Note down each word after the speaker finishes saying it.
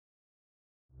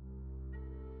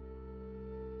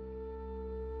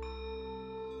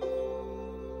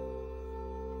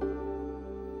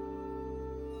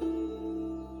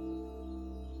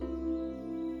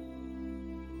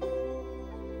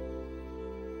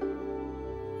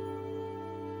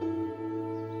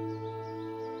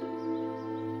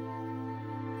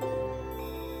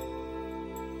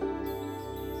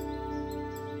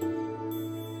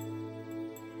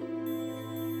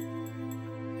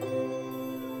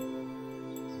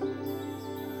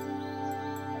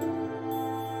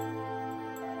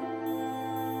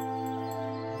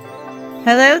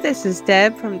Hello, this is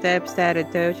Deb from Deb's Data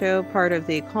Dojo, part of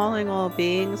the Calling All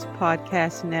Beings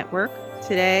podcast network.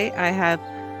 Today I have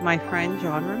my friend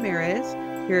John Ramirez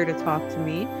here to talk to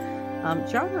me.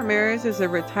 John Ramirez is a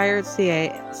retired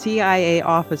CIA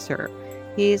officer.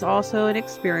 He's also an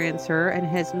experiencer and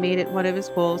has made it one of his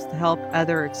goals to help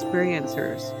other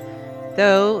experiencers.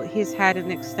 Though he's had an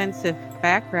extensive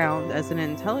background as an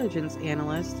intelligence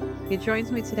analyst, he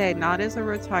joins me today not as a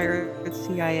retired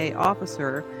CIA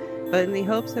officer, but in the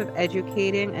hopes of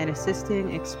educating and assisting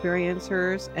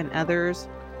experiencers and others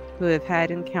who have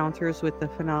had encounters with the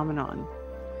phenomenon.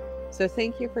 So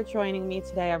thank you for joining me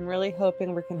today. I'm really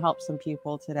hoping we can help some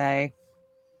people today.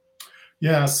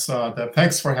 Yes,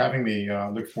 thanks for having me.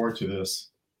 Look forward to this.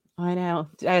 I know.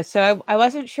 So I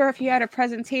wasn't sure if you had a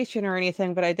presentation or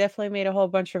anything, but I definitely made a whole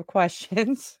bunch of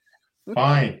questions.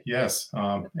 Fine, yes.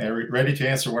 Ready to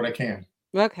answer what I can.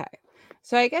 Okay.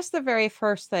 So I guess the very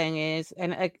first thing is,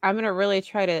 and I'm going to really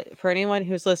try to, for anyone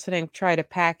who's listening, try to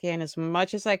pack in as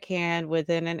much as I can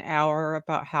within an hour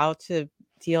about how to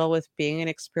deal with being an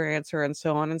experiencer and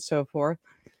so on and so forth.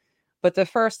 But the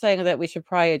first thing that we should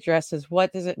probably address is,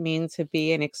 what does it mean to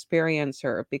be an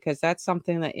experiencer? Because that's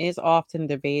something that is often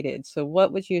debated. So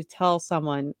what would you tell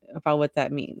someone about what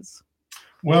that means?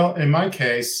 Well, in my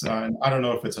case, I don't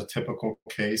know if it's a typical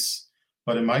case,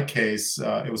 but in my case,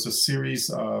 it was a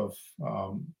series of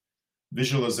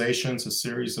visualizations, a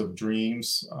series of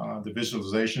dreams. The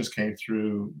visualizations came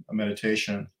through a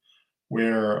meditation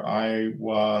where I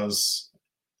was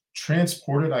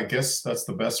transported, I guess that's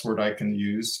the best word I can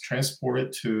use,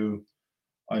 transported to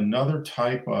another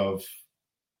type of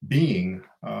being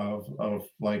of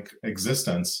like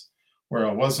existence where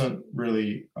I wasn't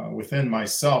really within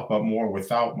myself, but more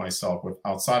without myself, with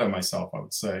outside of myself, I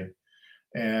would say.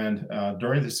 And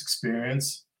during this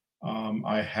experience,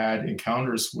 I had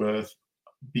encounters with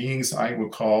beings I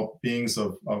would call beings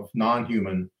of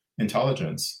non-human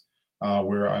intelligence,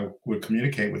 where I would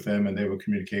communicate with them and they would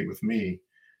communicate with me.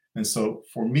 And so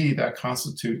for me, that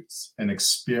constitutes an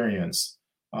experience.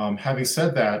 Having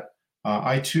said that,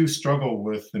 I too struggle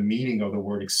with the meaning of the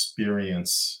word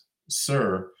experience,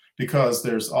 sir, because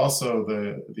there's also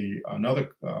the another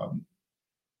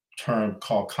term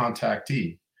called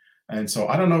contactee. And so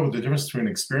I don't know the difference between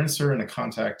an experiencer and a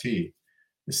contactee.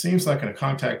 It seems like a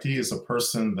contactee is a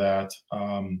person that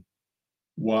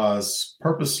was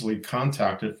purposely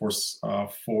contacted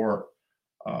for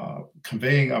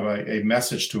conveying of a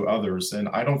message to others. And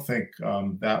I don't think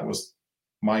that was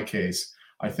my case.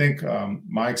 I think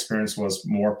my experience was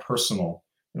more personal.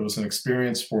 It was an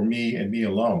experience for me and me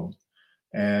alone.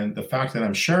 And the fact that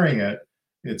I'm sharing it,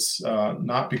 it's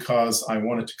not because I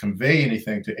wanted to convey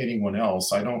anything to anyone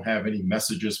else. I don't have any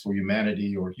messages for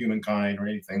humanity or humankind or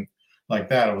anything like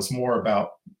that. It was more about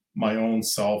my own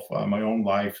self, my own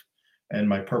life, and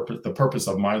my purpose, the purpose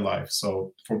of my life.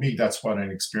 So for me, that's what an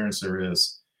experiencer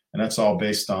is, and that's all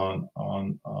based on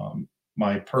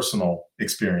my personal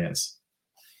experience.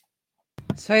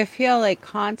 So I feel like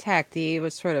contactee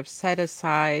was sort of set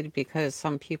aside because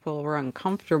some people were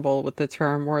uncomfortable with the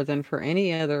term more than for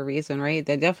any other reason, right?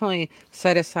 They definitely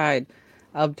set aside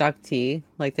abductee,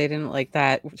 like they didn't like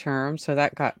that term, so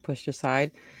that got pushed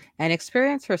aside. And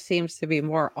experiencer seems to be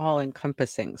more all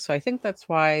encompassing. So I think that's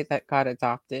why that got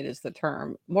adopted, is the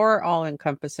term more all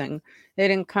encompassing.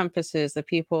 It encompasses the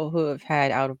people who have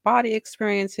had out of body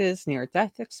experiences, near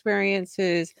death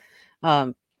experiences,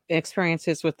 um,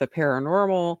 experiences with the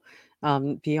paranormal,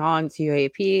 beyond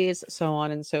UAPs, so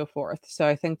on and so forth. So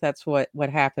I think that's what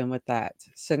happened with that.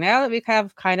 So now that we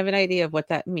have kind of an idea of what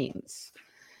that means,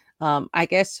 I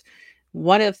guess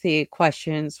one of the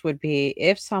questions would be,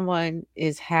 if someone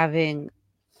is having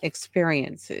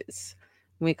experiences,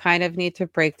 we kind of need to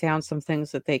break down some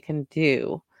things that they can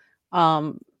do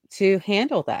um, to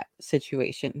handle that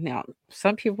situation. Now,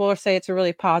 some people will say it's a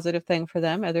really positive thing for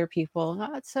them, other people,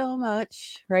 not so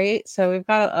much, right? So we've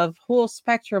got a whole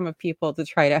spectrum of people to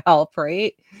try to help,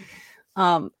 right?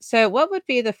 So what would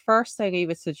be the first thing you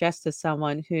would suggest to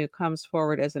someone who comes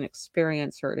forward as an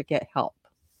experiencer to get help?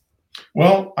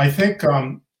 Well, I think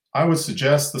I would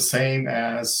suggest the same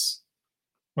as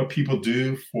what people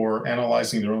do for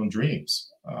analyzing their own dreams.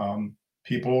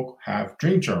 People have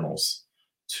dream journals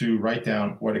to write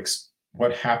down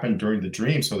what happened during the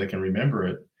dream so they can remember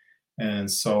it. And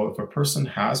so, if a person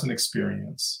has an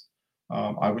experience,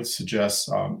 I would suggest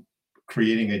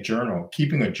creating a journal,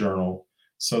 keeping a journal,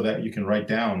 so that you can write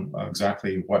down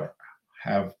exactly what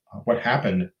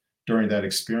happened during that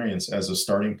experience as a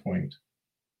starting point.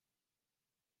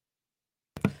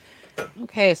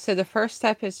 Okay, so the first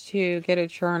step is to get a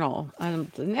journal.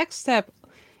 The next step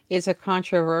is a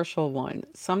controversial one.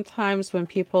 Sometimes when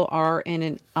people are in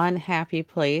an unhappy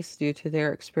place due to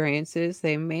their experiences,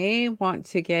 they may want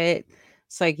to get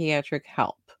psychiatric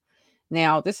help.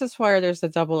 Now, this is where there's a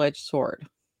double-edged sword.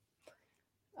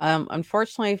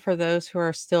 Unfortunately, for those who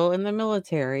are still in the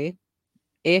military,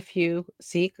 if you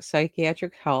seek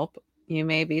psychiatric help, you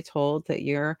may be told that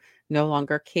you're no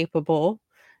longer capable.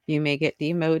 You may get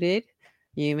demoted.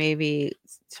 You may be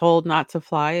told not to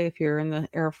fly if you're in the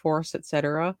Air Force,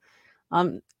 etc.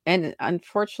 And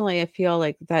unfortunately, I feel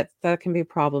like that can be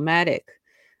problematic.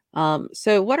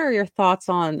 So, what are your thoughts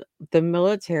on the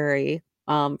military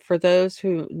for those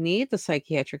who need the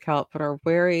psychiatric help but are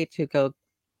wary to go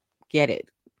get it?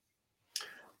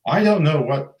 I don't know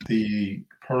what the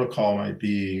protocol might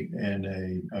be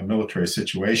in a military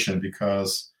situation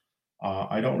because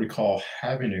I don't recall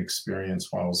having an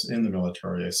experience while I was in the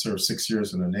military. I served 6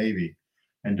 years in the Navy.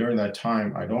 And during that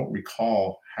time, I don't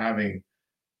recall having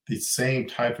the same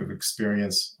type of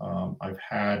experience I've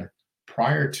had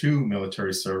prior to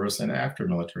military service and after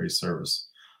military service.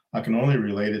 I can only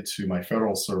relate it to my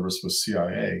federal service with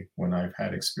CIA when I've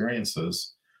had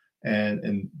experiences. And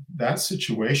in that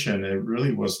situation, it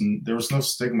really wasn't, there was no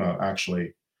stigma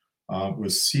actually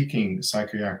with seeking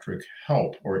psychiatric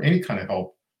help or any kind of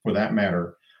help for that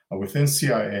matter within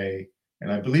CIA.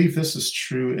 And I believe this is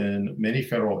true in many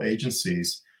federal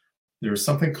agencies. There's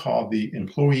something called the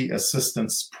Employee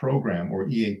Assistance Program, or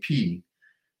EAP.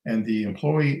 And the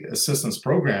Employee Assistance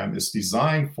Program is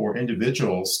designed for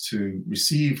individuals to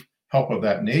receive help of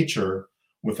that nature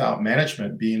without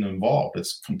management being involved.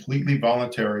 It's completely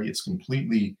voluntary, it's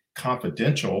completely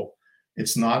confidential.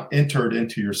 It's not entered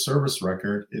into your service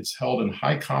record. It's held in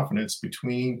high confidence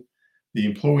between the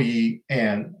employee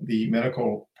and the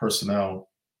medical personnel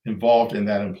involved in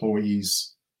that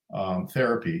employee's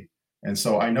therapy. And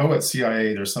so I know at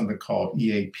CIA there's something called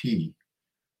EAP.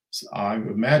 So I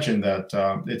imagine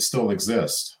that it still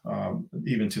exists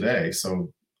even today.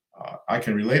 So I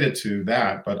can relate it to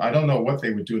that, but I don't know what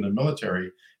they would do in the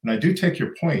military. And I do take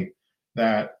your point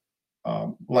that,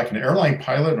 like an airline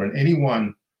pilot or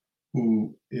anyone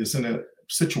who is in a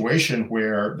situation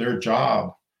where their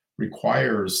job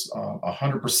requires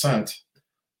 100%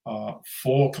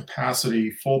 full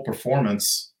capacity, full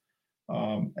performance,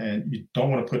 and you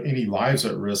don't want to put any lives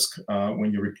at risk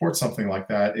when you report something like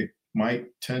that, it might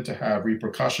tend to have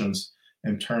repercussions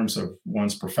in terms of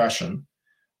one's profession.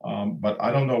 But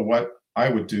I don't know what I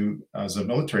would do as a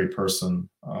military person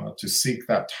to seek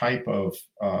that type of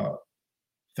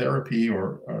therapy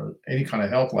or any kind of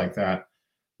help like that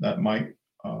that might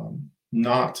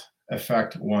not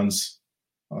affect one's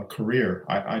career.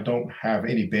 I don't have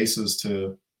any basis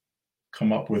to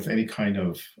come up with any kind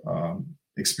of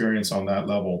experience on that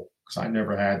level because I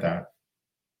never had that.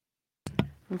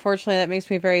 Unfortunately, that makes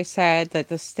me very sad that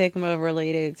the stigma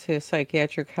related to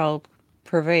psychiatric help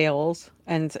prevails.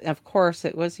 And of course,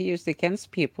 it was used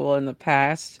against people in the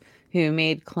past who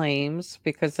made claims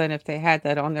because then if they had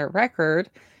that on their record,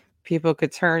 people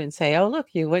could turn and say, oh, look,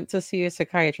 you went to see a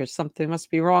psychiatrist. Something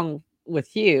must be wrong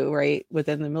with you, right?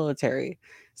 Within the military. Mhm.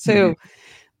 So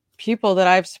people that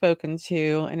I've spoken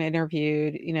to and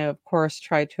interviewed, of course,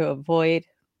 tried to avoid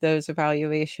those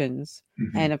evaluations.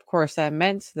 Mhm. And of course, that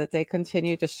meant that they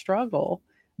continued to struggle,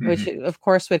 which Mhm. of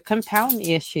course would compound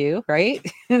the issue, right?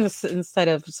 Instead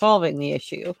of solving the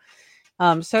issue.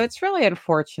 So it's really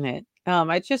unfortunate.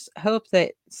 I just hope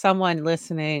that someone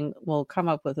listening will come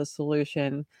up with a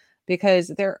solution because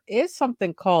there is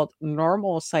something called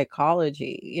normal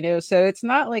psychology, so it's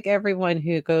not like everyone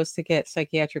who goes to get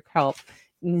psychiatric help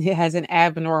has an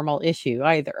abnormal issue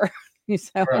either.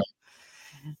 so, Right.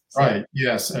 so Right.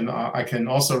 Yes. And I can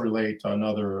also relate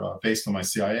another, based on my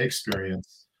CIA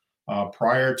experience,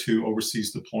 prior to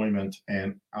overseas deployment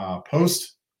and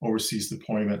post overseas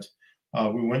deployment,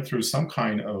 we went through some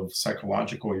kind of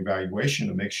psychological evaluation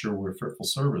to make sure we're fit for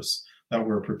service, that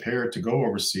we're prepared to go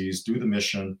overseas, do the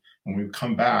mission, and we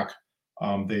come back.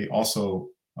 They also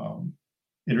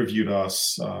interviewed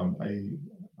us, a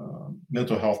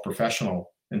mental health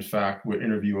professional, in fact, would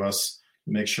interview us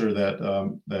to make sure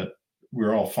that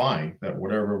we're all fine, that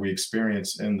whatever we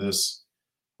experience in this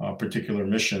particular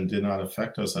mission did not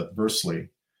affect us adversely.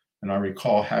 And I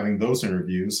recall having those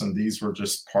interviews, and these were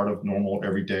just part of normal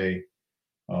everyday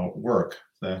work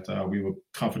that we would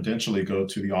confidentially go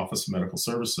to the Office of Medical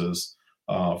Services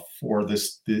for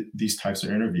these types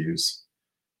of interviews.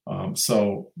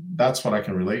 So that's what I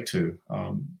can relate to.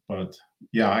 But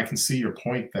yeah, I can see your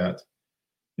point that,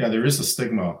 yeah, there is a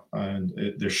stigma and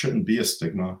there shouldn't be a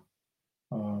stigma.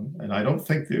 And I don't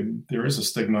think there is a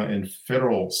stigma in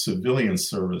federal civilian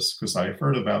service because I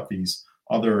heard about these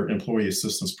other employee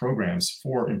assistance programs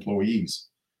for employees.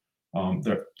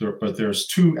 But there's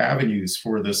two avenues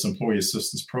for this employee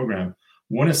assistance program.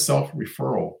 One is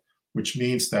self-referral, which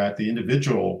means that the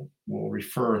individual will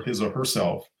refer his or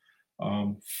herself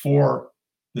for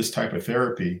this type of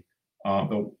therapy.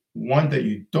 The one that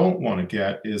you don't want to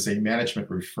get is a management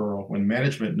referral, when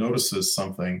management notices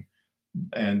something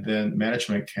and then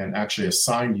management can actually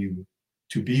assign you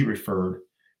to be referred.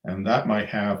 And that might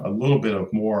have a little bit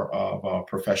of more of a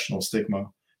professional stigma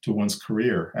to one's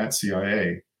career at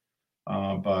CIA.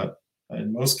 But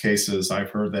in most cases, I've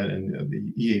heard that in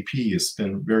the EAP has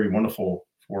been very wonderful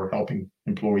for helping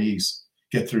employees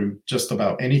get through just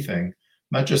about anything,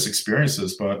 not just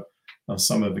experiences, but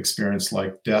some have experienced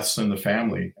like deaths in the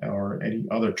family or any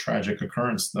other tragic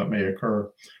occurrence that may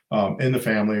occur in the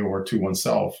family or to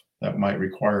oneself that might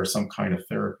require some kind of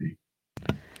therapy.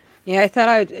 Yeah, I thought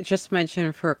I'd just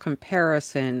mention for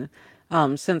comparison,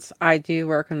 since I do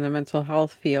work in the mental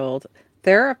health field,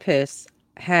 therapists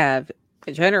have,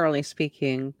 generally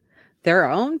speaking, their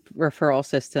own referral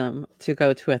system to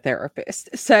go to a therapist.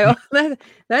 So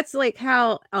that's like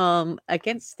how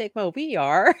against stigma we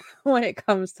are when it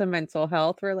comes to mental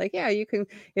health. We're like, yeah, you can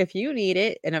if you need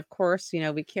it. And of course,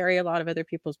 we carry a lot of other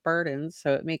people's burdens,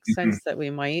 so it makes Mhm. sense that we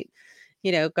might,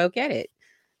 go get it.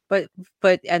 But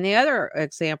and the other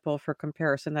example for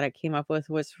comparison that I came up with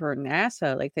was for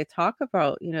NASA. Like they talk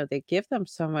about, they give them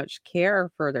so much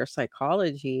care for their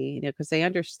psychology, because they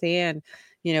understand,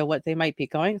 what they might be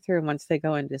going through once they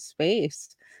go into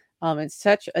space. It's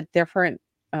such a different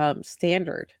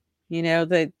standard.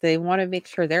 That they want to make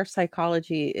sure their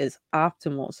psychology is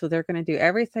optimal. So they're going to do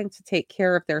everything to take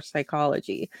care of their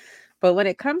psychology. But when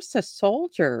it comes to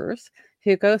soldiers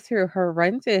who go through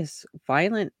horrendous,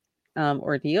 violent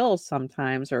ordeals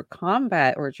sometimes, or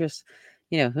combat, or just,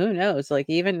 who knows? Like,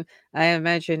 even I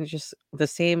imagine just the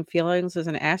same feelings as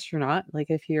an astronaut. Like,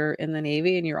 if you're in the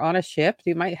Navy and you're on a ship,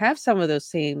 you might have some of those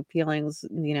same feelings,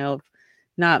 of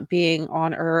not being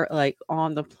on Earth, like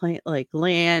on the plane, like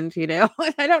land,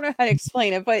 I don't know how to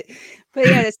explain it, but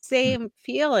yeah, the same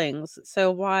feelings.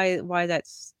 So why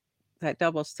that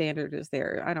double standard is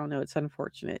there? I don't know. It's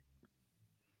unfortunate.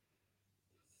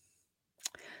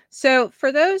 So,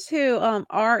 for those who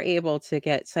are able to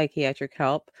get psychiatric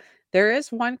help, there is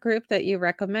one group that you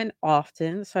recommend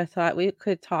often. So, I thought we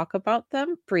could talk about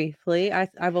them briefly. I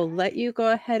will let you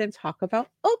go ahead and talk about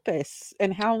Opus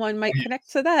and how one might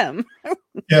connect to them.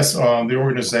 Yes, the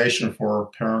Organization for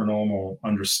Paranormal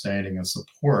Understanding and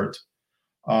Support.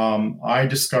 I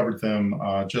discovered them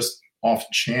just off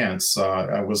chance.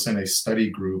 I was in a study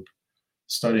group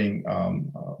studying,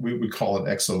 we would call it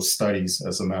exo studies,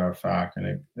 as a matter of fact,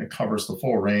 and it covers the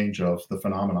full range of the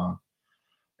phenomenon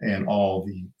and all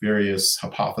the various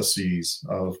hypotheses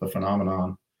of the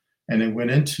phenomenon. And it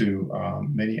went into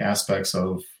many aspects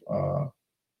of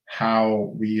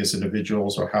how we as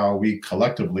individuals or how we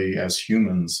collectively as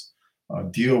humans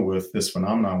deal with this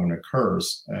phenomenon when it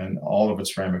occurs and all of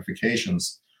its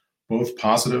ramifications, both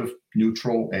positive,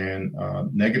 neutral, and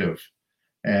negative.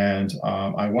 And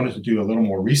I wanted to do a little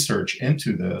more research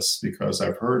into this because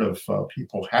I've heard of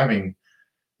people having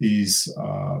these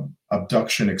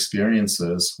abduction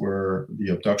experiences where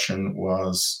the abduction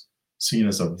was seen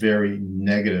as a very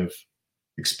negative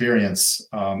experience,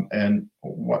 and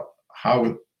how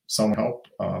would someone help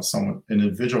an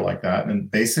individual like that?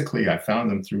 And basically, I found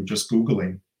them through just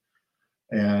Googling,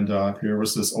 and here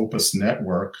was this Opus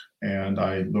network, and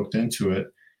I looked into it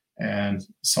and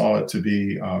saw it to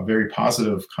be a very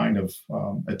positive kind of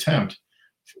attempt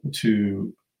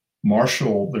to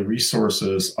marshal the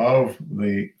resources of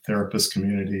the therapist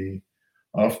community,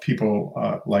 of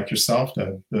people like yourself,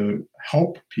 to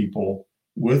help people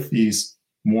with these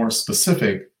more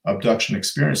specific abduction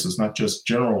experiences, not just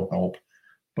general help,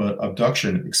 but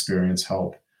abduction experience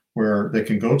help, where they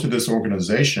can go to this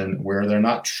organization where they're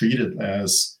not treated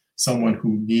as someone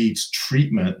who needs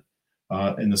treatment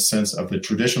in the sense of the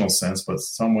traditional sense, but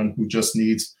someone who just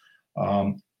needs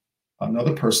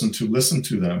another person to listen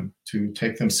to them, to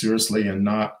take them seriously and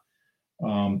not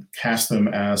cast them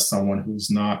as someone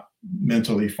who's not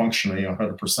mentally functioning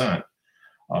 100%,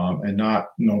 and not,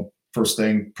 first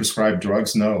thing, prescribe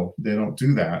drugs. No, they don't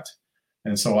do that.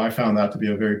 And so I found that to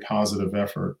be a very positive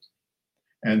effort.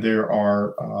 And there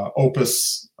are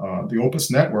the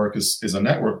Opus network is a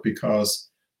network because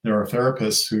there are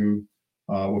therapists who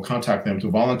will contact them to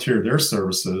volunteer their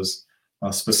services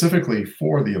specifically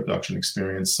for the abduction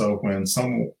experience. So when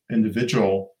some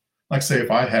individual, like say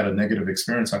if I had a negative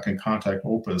experience, I can contact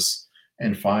Opus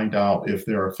and find out if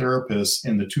there are therapists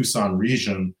in the Tucson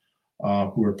region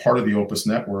who are part of the Opus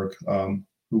network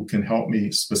who can help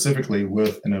me specifically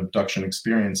with an abduction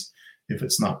experience. If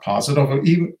it's not positive, or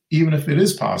even if it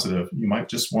is positive, you might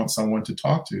just want someone to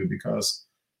talk to, because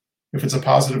if it's a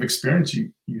positive experience,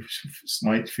 you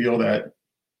might feel that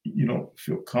you don't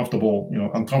feel comfortable,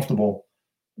 uncomfortable.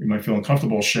 You might feel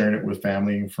uncomfortable sharing it with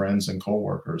family and friends and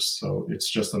coworkers. So it's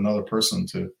just another person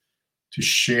to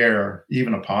share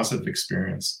even a positive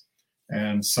experience.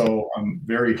 And so I'm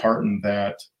very heartened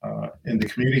that in the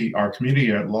community, our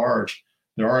community at large,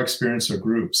 there are experiencer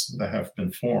groups that have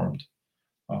been formed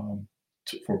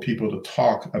for people to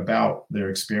talk about their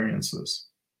experiences.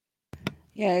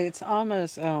 Yeah, it's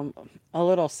almost a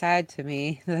little sad to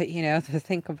me that, to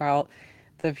think about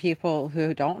the people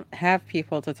who don't have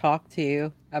people to talk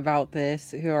to about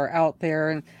this, who are out there,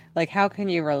 and like, how can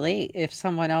you relate if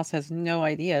someone else has no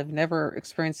idea, never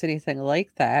experienced anything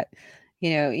like that?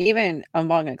 Even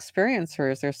among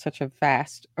experiencers, there's such a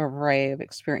vast array of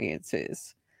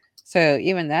experiences. So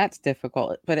even that's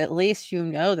difficult, but at least you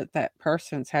know that that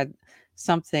person's had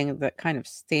something that kind of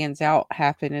stands out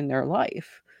happen in their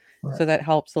life. Right, So that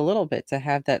helps a little bit to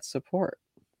have that support.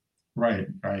 right,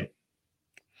 right.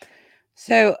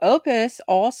 So Opus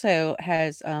also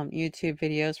has YouTube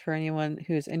videos for anyone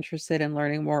who's interested in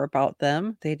learning more about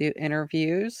them. They do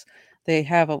interviews. They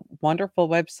have a wonderful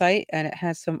website and it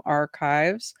has some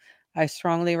archives. I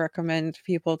strongly recommend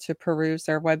people to peruse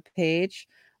their webpage.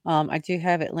 I do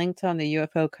have it linked on the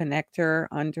UFO Connector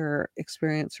under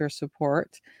Experiencer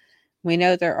Support. We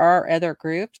know there are other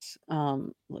groups,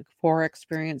 like For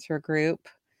Experiencer Group.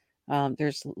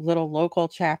 There's little local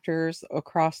chapters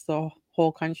across the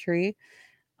whole country.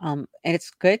 And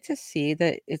it's good to see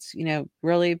that it's,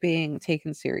 really being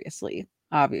taken seriously.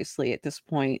 Obviously, at this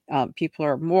point, people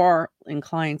are more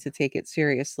inclined to take it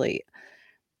seriously.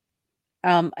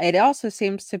 It also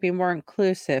seems to be more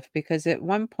inclusive because at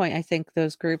one point, I think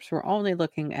those groups were only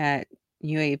looking at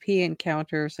UAP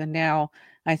encounters, and now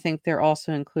I think they're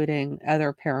also including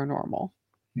other paranormal.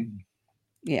 Mhm.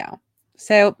 Yeah.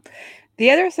 So the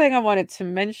other thing I wanted to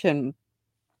mention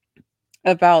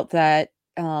about that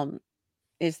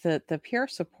is that the peer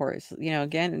support is,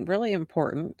 again, really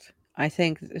important. I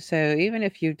think so. Even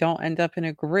if you don't end up in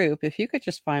a group, if you could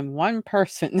just find one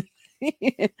person,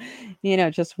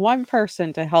 just one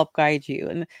person to help guide you.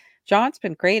 And John's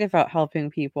been great about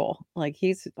helping people. Like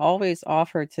he's always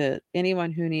offered to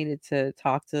anyone who needed to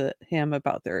talk to him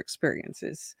about their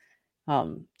experiences.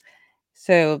 Um,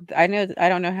 so I know I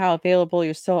don't know how available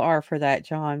you still are for that,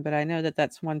 John, but I know that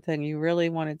that's one thing you really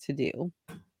wanted to do.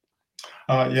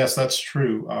 Yes, that's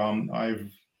true. I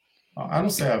don't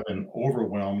say I've been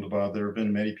overwhelmed, but there have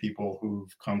been many people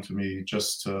who've come to me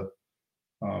just to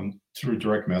through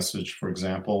direct message, for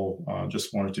example,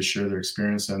 just wanted to share their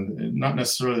experience, and not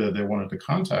necessarily that they wanted to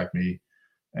contact me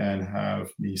and have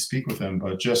me speak with them,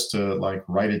 but just to like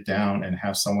write it down and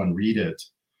have someone read it.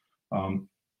 Um,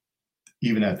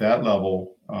 Even at that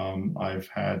level, I've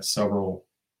had several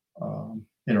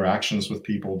interactions with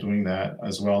people doing that,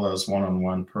 as well as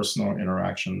one-on-one personal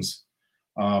interactions,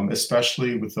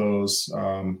 especially with those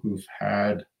who've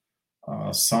had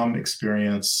some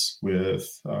experience with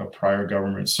prior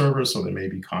government service, or they may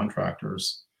be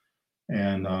contractors.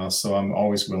 And so I'm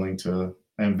always willing to,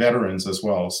 and veterans as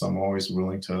well. So I'm always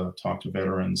willing to talk to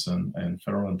veterans and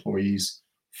federal employees,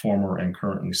 former and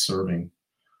currently serving.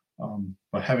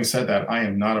 But having said that, I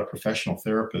am not a professional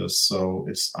therapist, so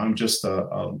I'm just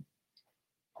a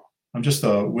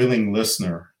willing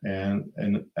listener, and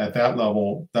at that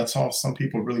level, that's all some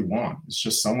people really want. It's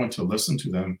just someone to listen to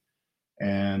them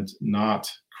and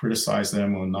not criticize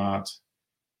them, or not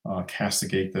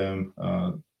castigate them,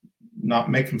 not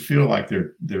make them feel like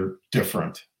they're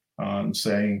different.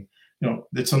 Saying,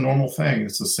 it's a normal thing.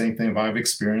 It's the same thing I've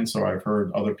experienced, or I've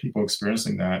heard other people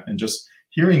experiencing that, and just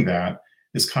hearing that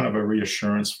is kind of a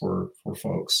reassurance for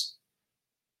folks.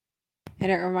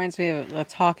 And it reminds me of a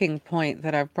talking point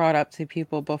that I've brought up to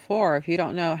people before. If you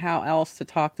don't know how else to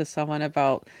talk to someone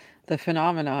about the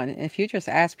phenomenon, if you just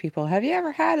ask people, have you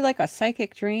ever had like a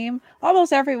psychic dream?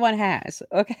 Almost everyone has.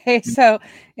 Okay. So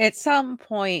at some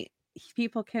point,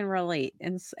 people can relate,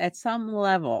 and at some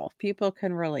level, people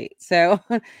can relate. So,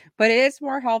 but it is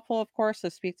more helpful, of course,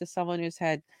 to speak to someone who's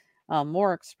had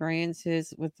more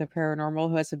experiences with the paranormal,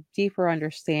 who has a deeper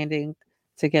understanding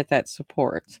to get that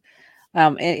support.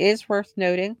 It is worth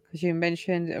noting, because you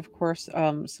mentioned, of course,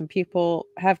 some people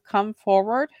have come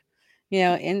forward.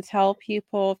 Intel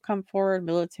people have come forward,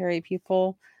 military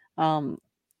people. Um,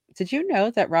 did you know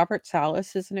that Robert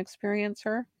Salas is an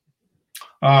experiencer?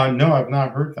 No, I've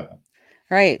not heard that.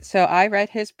 Right. So I read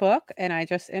his book and I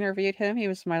just interviewed him. He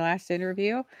was my last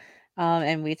interview.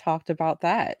 And we talked about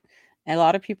that. And a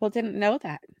lot of people didn't know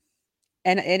that.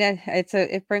 And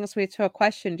it brings me to a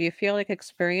question. Do you feel like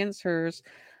experiencers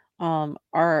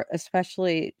are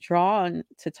especially drawn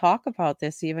to talk about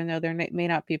this, even though they may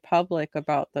not be public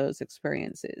about those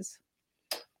experiences?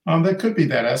 There could be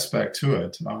that aspect to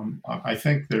it. I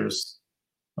think there's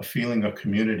a feeling of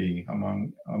community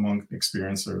among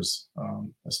experiencers,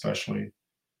 especially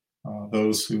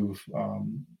those who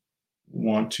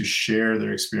want to share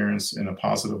their experience in a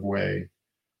positive way,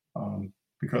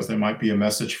 because there might be a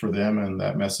message for them, and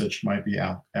that message might be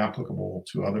applicable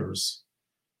to others.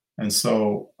 And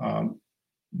so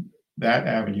that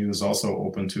avenue is also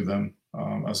open to them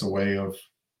as a way of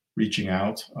reaching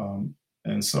out.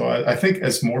 And so I think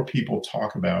as more people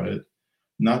talk about it,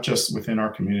 not just within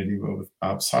our community, but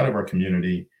outside of our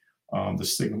community, the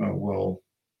stigma will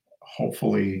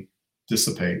hopefully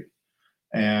dissipate.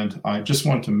 And I just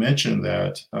want to mention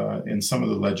that in some of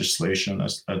the legislation,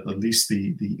 at least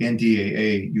the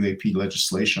NDAA UAP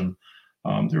legislation,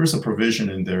 there is a provision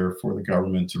in there for the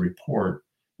government to report.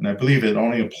 And I believe it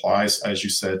only applies, as you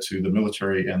said, to the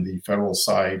military and the federal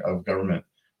side of government.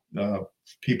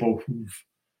 People who've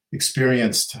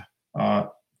experienced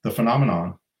the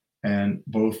phenomenon, and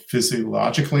both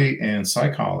physiologically and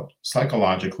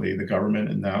psychologically, the government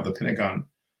and now the Pentagon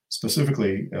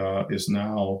specifically is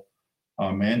now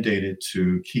mandated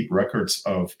to keep records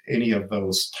of any of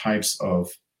those types of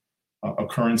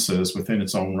occurrences within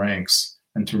its own ranks,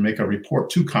 and to make a report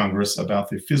to Congress about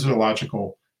the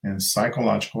physiological and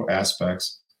psychological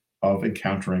aspects of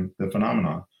encountering the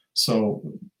phenomenon. So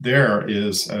there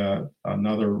is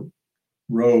another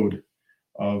road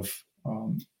of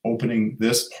opening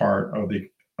this part of the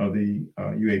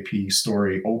UAP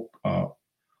story,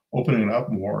 opening it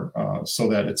up more so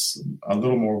that it's a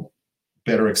little more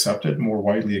better accepted, more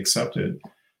widely accepted.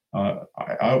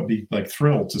 I would be like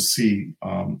thrilled to see,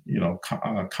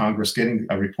 Congress getting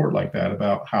a report like that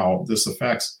about how this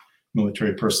affects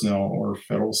military personnel or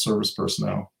federal service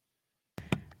personnel.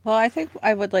 Well, I think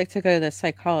I would like to go to the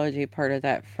psychology part of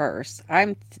that first.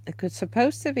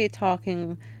 Supposed to be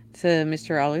talking to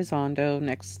Mr. Elizondo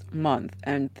next month,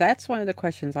 and that's one of the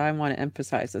questions I want to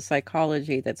emphasize, the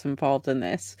psychology that's involved in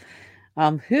this.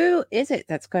 Who is it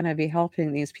that's going to be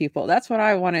helping these people? That's what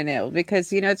I want to know,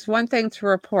 because it's one thing to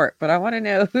report, but I want to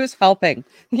know who's helping.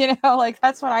 Like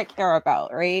that's what I care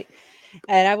about, right?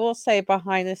 And I will say,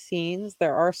 behind the scenes,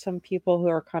 there are some people who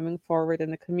are coming forward in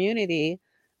the community.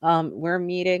 We're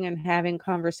meeting and having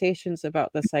conversations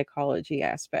about the psychology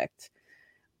aspect.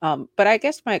 But I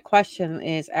guess my question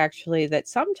is actually that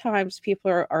sometimes people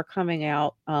are coming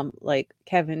out, like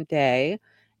Kevin Day,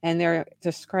 and they're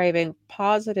describing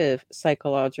positive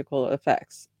psychological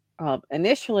effects.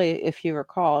 Initially, if you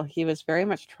recall, he was very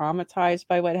much traumatized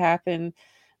by what happened.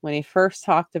 When he first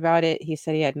talked about it, he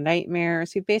said he had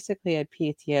nightmares. He basically had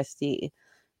PTSD.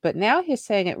 But now he's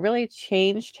saying it really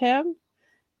changed him.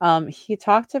 He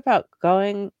talked about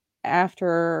going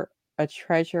after a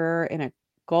treasure in a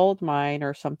gold mine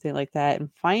or something like that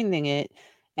and finding it,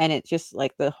 and it just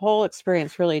like the whole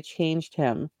experience really changed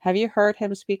him. Have you heard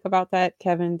him speak about that,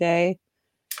 Kevin Day?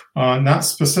 Not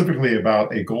specifically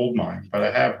about a gold mine, but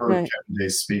I have heard Right. Kevin Day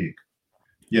speak.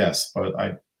 Yes, but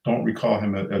I don't recall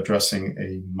him addressing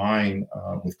a mine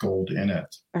with gold in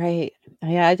it. Right.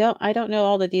 Yeah, I don't know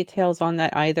all the details on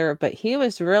that either, but he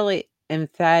was really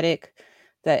emphatic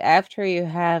that after you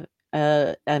have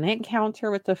an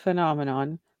encounter with the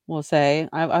phenomenon, we'll say,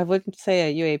 I wouldn't say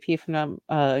a UAP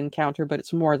encounter, but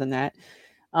it's more than that.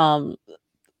 Um,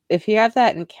 if you have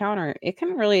that encounter, it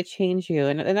can really change you.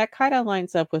 And that kind of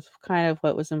lines up with kind of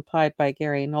what was implied by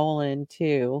Gary Nolan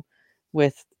too,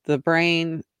 with the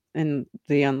brain and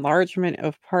the enlargement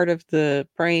of part of the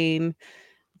brain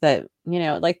that,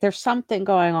 like there's something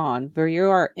going on where you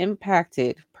are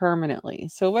impacted permanently.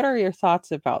 So what are your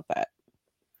thoughts about that?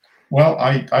 Well,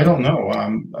 I don't know.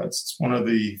 That's one of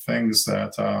the things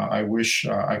that I wish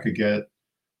I could get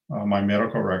my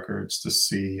medical records to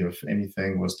see if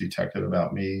anything was detected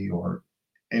about me or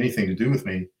anything to do with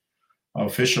me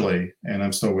officially. And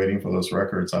I'm still waiting for those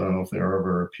records. I don't know if they'll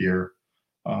ever appear.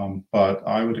 But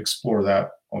I would explore that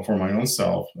for my own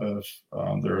self if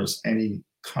there's any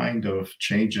kind of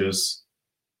changes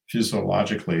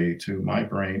physiologically to my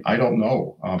brain. I don't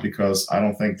know because I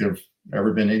don't think there've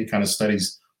ever been any kind of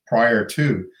studies prior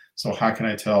to. So how can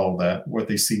I tell that what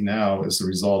they see now is the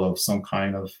result of some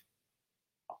kind of,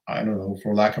 I don't know,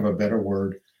 for lack of a better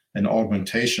word, an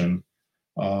augmentation?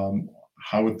 Um,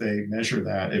 how would they measure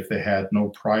that if they had no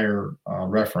prior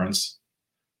reference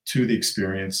to the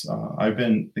experience? I've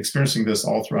been experiencing this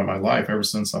all throughout my life ever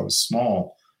since I was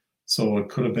small. So it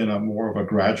could have been a more of a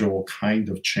gradual kind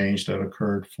of change that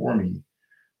occurred for me.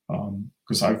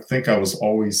 because I think I was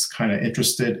always kind of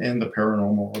interested in the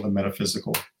paranormal or the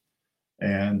metaphysical.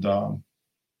 And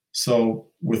so,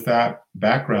 with that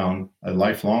background, a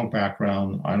lifelong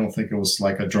background, I don't think it was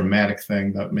like a dramatic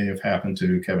thing that may have happened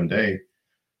to Kevin Day.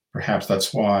 Perhaps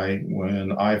that's why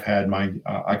when I've had my,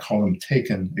 I call them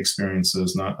taken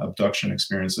experiences, not abduction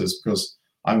experiences, because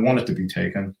I wanted to be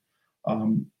taken.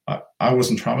 I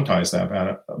wasn't traumatized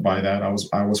by that.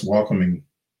 I was welcoming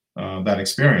that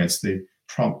experience. The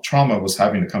trauma was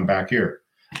having to come back here.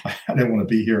 I didn't want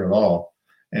to be here at all.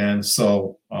 And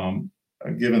so,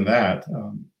 given that,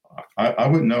 I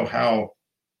wouldn't know how,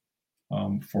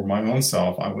 for my own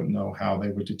self, I wouldn't know how they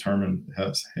would determine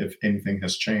if anything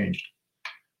has changed.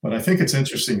 But I think it's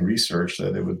interesting research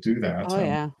that they would do that. Oh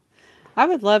yeah. I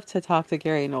would love to talk to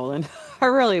Gary Nolan. I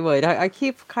really would. I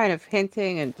keep kind of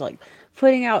hinting and like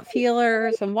putting out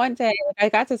feelers. And one day I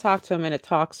got to talk to him in a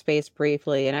talk space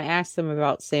briefly, and I asked him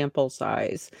about sample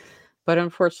size. But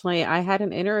unfortunately, I had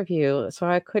an interview, so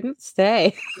I couldn't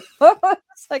stay.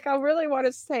 It's like I really want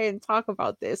to stay and talk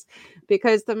about this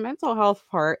because the mental health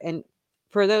part, and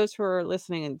for those who are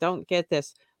listening and don't get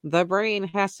this, the brain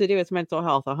has to do with mental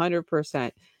health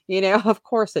 100%. Of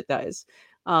course it does.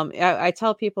 I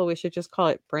tell people we should just call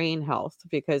it brain health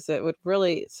because it would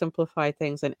really simplify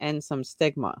things and end some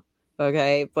stigma.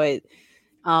 Okay. But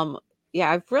um, yeah,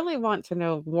 I really want to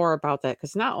know more about that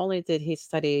because not only did he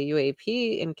study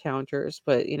UAP encounters,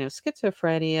 but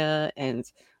schizophrenia and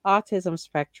autism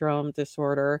spectrum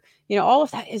disorder. All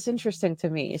of that is interesting to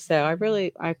me. So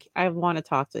I want to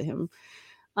talk to him.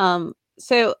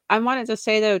 So I wanted to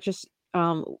say though, just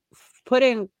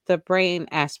putting the brain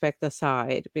aspect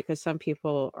aside, because some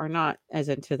people are not as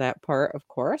into that part, of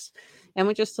course, and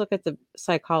we just look at the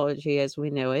psychology as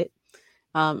we know it.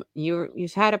 You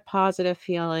had a positive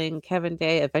feeling. Kevin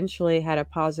Day eventually had a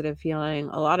positive feeling.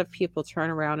 A lot of people turn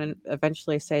around and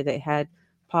eventually say they had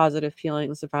positive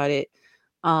feelings about it.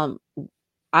 Um,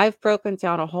 I've broken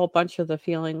down a whole bunch of the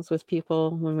feelings with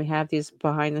people when we have these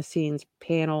behind the scenes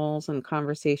panels and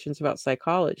conversations about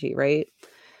psychology, right?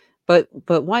 But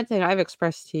one thing I've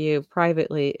expressed to you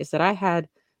privately is that I had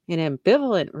an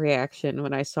ambivalent reaction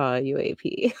when I saw a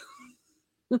UAP.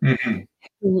 Mhm.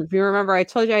 If you remember, I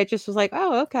told you I just was like,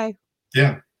 "Oh, okay,"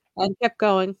 Yeah, and kept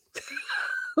going.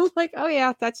 I'm like, "Oh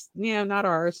yeah, that's not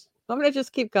ours. I'm gonna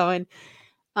just keep going."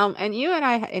 And you and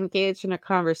I engaged in a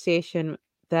conversation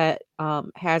that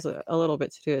has a little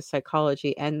bit to do with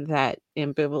psychology and that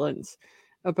ambivalence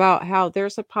about how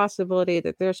there's a possibility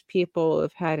that there's people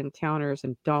who've had encounters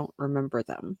and don't remember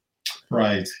them.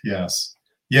 right. Yes,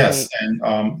 yes. Right.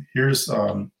 And here's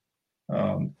a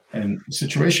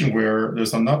situation where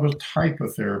there's another type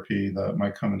of therapy that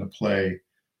might come into play.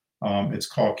 It's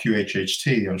called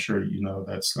QHHT. I'm sure you know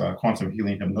that's quantum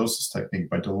healing hypnosis technique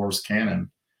by Dolores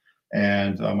Cannon.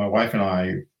 And my wife and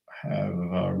I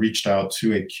have reached out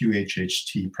to a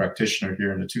QHHT practitioner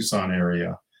here in the Tucson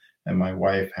area. And my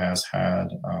wife has had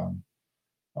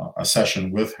a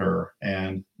session with her.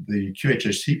 And the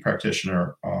QHHT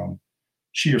practitioner,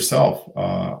 she herself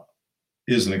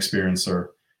is an experiencer.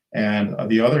 And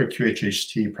the other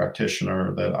QHHT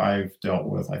practitioner that I've dealt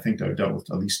with, I think I've dealt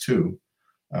with at least two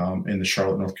in the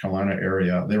Charlotte, North Carolina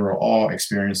area, they were all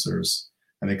experiencers.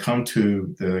 And they come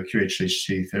to the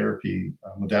QHHT therapy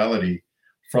modality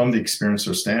from the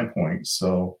experiencer standpoint.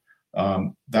 So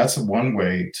that's one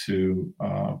way to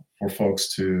for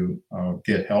folks to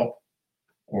get help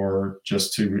or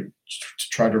just to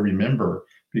try to remember,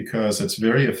 because it's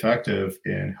very effective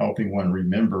in helping one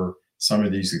remember some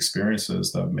of these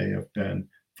experiences that may have been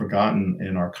forgotten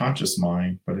in our conscious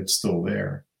mind, but it's still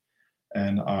there.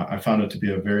 And I found it to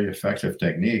be a very effective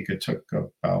technique. It took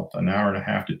about an hour and a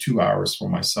half to 2 hours for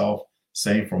myself,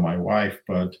 same for my wife.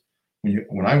 But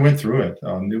when I went through it,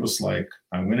 it was like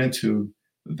I went into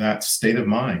that state of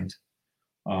mind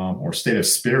or state of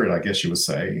spirit, I guess you would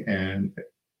say, and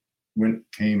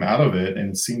came out of it,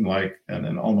 and it seemed like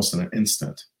almost in an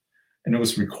instant. And it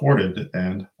was recorded.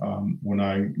 And when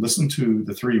I listened to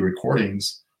the three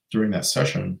recordings during that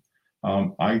session,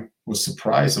 I was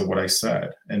surprised at what I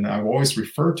said. And I've always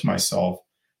referred to myself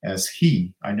as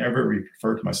he. I never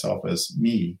referred to myself as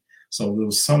me. So there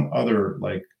was some other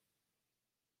like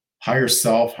higher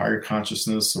self, higher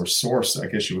consciousness, or source, I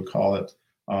guess you would call it,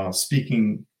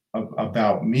 speaking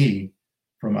about me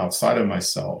from outside of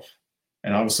myself.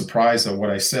 And I was surprised at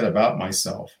what I said about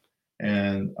myself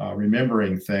and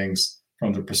remembering things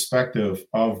from the perspective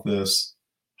of this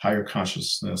higher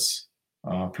consciousness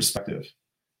perspective.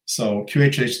 So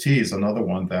QHHT is another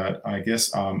one that I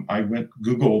guess I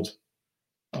Googled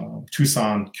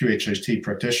Tucson QHHT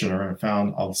practitioner and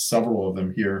found several of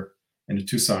them here in the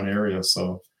Tucson area.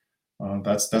 So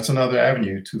that's another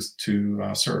avenue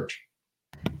to search.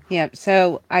 Yeah,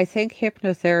 so I think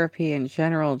hypnotherapy in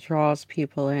general draws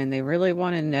people in. They really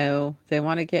want to know, they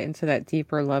want to get into that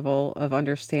deeper level of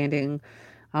understanding.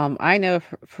 I know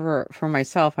for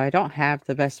myself, I don't have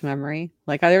the best memory.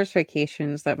 Like there's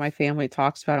vacations that my family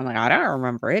talks about. I'm like, I don't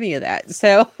remember any of that.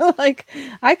 So like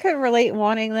I could relate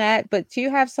wanting that, but do you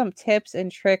have some tips and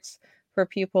tricks for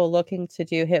people looking to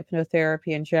do hypnotherapy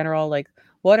in general? Like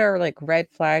what are like red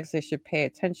flags they should pay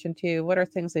attention to? What are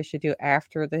things they should do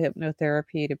after the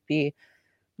hypnotherapy to be,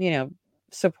 you know,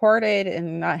 supported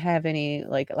and not have any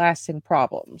like lasting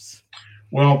problems?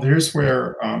 Well, there's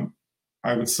where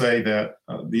I would say that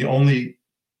the only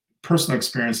personal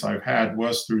experience I've had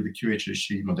was through the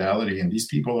QHHT modality, and these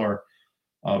people are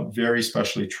very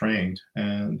specially trained,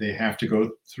 and they have to go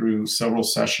through several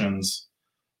sessions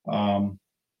um,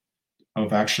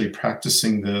 of actually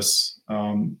practicing this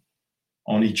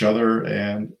on each other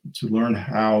and to learn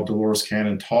how Dolores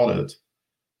Cannon taught it.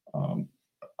 Um,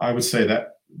 I would say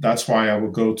that that's why I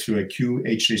would go to a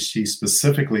QHHT,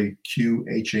 specifically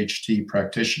QHHT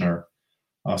practitioner,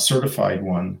 certified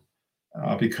one,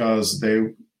 because they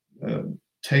uh,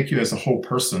 take you as a whole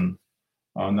person,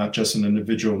 not just an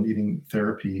individual needing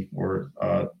therapy or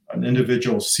an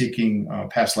individual seeking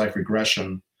past life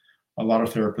regression. A lot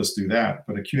of therapists do that,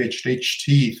 but a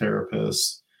QHHT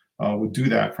therapist would do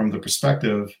that from the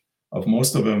perspective of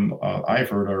most of them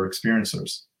I've heard are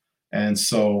experiencers. And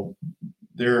so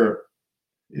there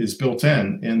is built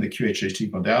in the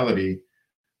QHHT modality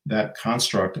that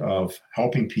construct of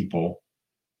helping people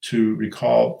to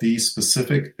recall these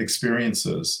specific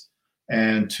experiences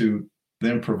and to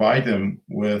then provide them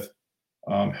with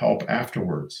help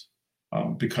afterwards.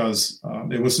 Because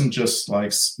it wasn't just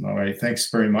like, all right, thanks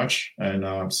very much,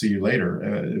 and see you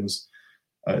later.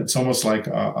 It's almost like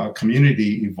a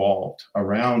community evolved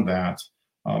around that.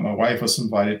 My wife was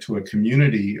invited to a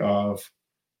community of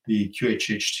the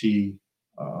QHHT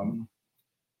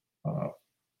uh,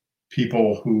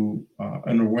 people who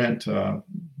underwent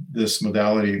this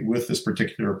modality with this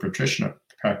particular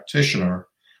practitioner,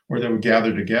 where they would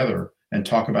gather together and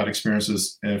talk about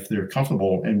experiences if they're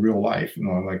comfortable in real life,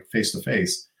 like face to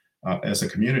face as a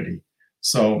community.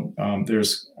 So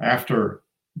there's after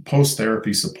post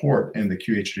therapy support in the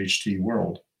QHHT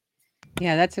world.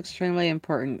 Yeah, that's extremely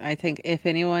important. I think if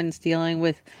anyone's dealing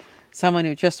with someone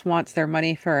who just wants their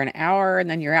money for an hour and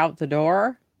then you're out the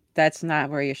door, that's not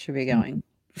where you should be going.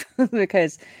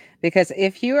 because because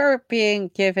if you are being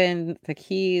given the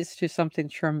keys to something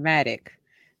traumatic,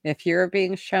 if you're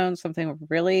being shown something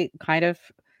really kind of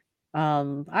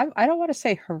I don't want to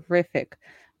say horrific,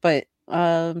 but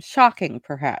shocking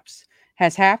perhaps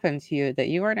has happened to you that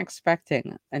you weren't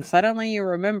expecting, and suddenly you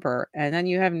remember, and then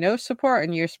you have no support,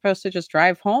 and you're supposed to just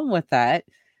drive home with that.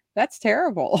 That's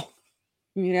terrible,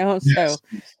 you know. So Yes.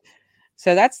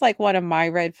 so that's like one of my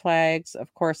red flags.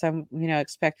 Of course, I'm,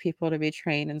 expect people to be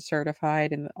trained and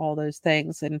certified and all those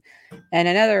things. And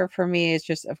another for me is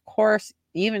just, of course,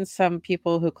 even some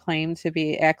people who claim to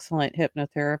be excellent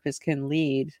hypnotherapists can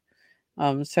lead.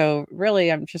 So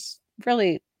really, I'm just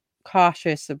really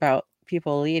cautious about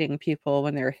people leading people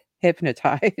when they're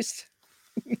hypnotized.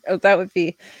 That would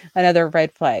be another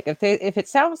red flag. If it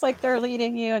sounds like they're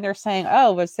leading you and they're saying,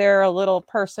 "Oh, was there a little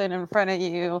person in front of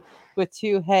you with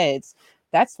two heads?"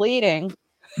 That's leading.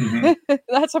 Mm-hmm.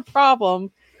 That's a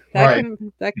problem. Right.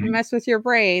 That can Mm-hmm. mess with your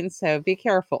brain, so be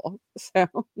careful. So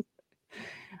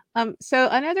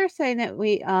another thing that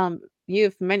we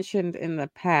you've mentioned in the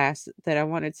past that I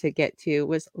wanted to get to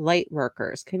was light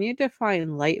workers. Can you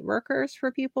define light workers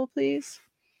for people, please?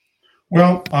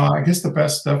 Well, I guess the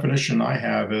best definition I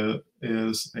have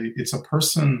it's a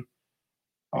person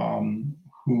um,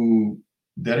 who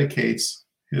dedicates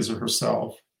his or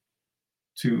herself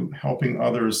to helping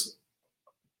others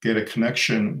get a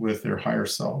connection with their higher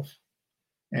self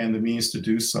and the means to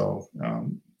do so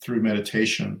through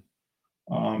meditation.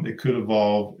 It could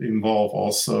involve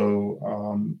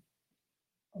also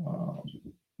uh,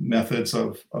 methods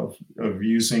of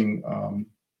using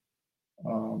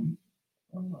um,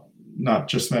 not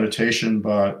just meditation,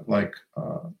 but like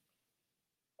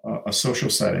a social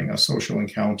setting, a social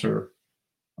encounter,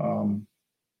 um,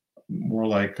 more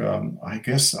like I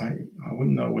guess I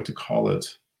wouldn't know what to call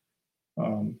it.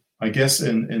 I guess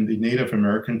in the Native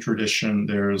American tradition,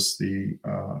 there's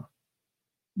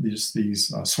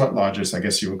these sweat lodges, I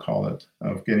guess you would call it,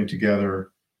 of getting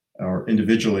together or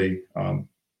individually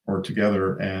or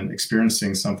together and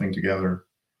experiencing something together,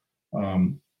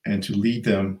 and to lead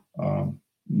them,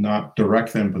 not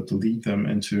direct them, but to lead them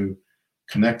into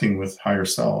connecting with higher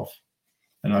self.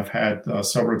 And I've had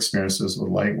several experiences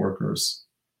with light workers,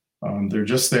 They're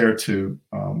just there to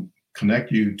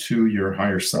connect you to your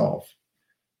higher self,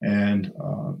 and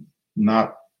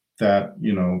not that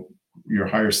your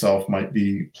higher self might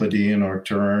be Pleiadian or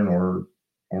Turin or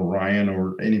Orion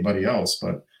or anybody else,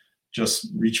 but just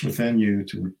reach within you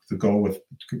to go with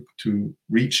to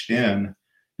reach in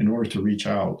order to reach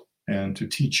out and to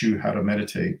teach you how to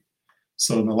meditate.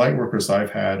 So the light workers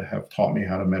I've had have taught me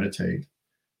how to meditate,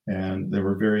 and they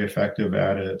were very effective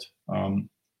at it.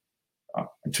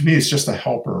 To me, it's just a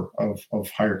helper of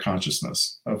higher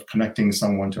consciousness, of connecting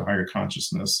someone to higher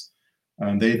consciousness.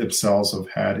 And they themselves have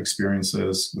had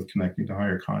experiences with connecting to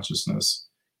higher consciousness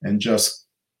and just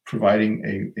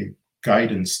providing a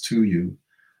guidance to you,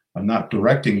 not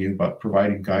directing you, but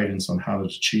providing guidance on how to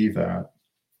achieve that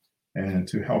and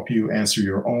to help you answer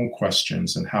your own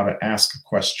questions and how to ask a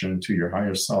question to your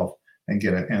higher self and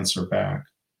get an answer back.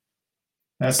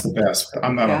 That's the best.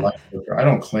 I'm not a Yeah. light worker. I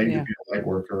don't claim to Yeah. be a light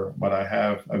worker, but I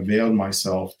have availed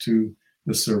myself to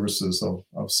the services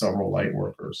of several light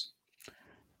workers.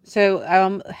 So,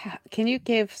 can you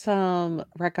give some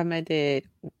recommended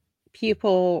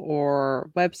people or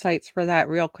websites for that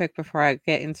real quick before I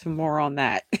get into more on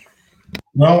that?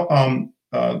 Well,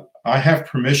 I have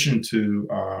permission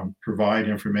to provide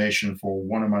information for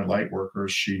one of my light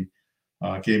workers. She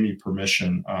gave me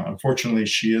permission. Unfortunately,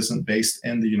 she isn't based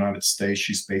in the United States.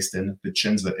 She's based in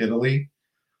Vicenza, Italy.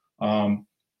 Um,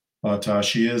 but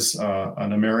she is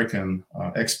an American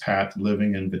expat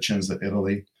living in Vicenza,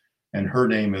 Italy. And her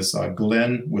name is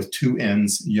Glenn with two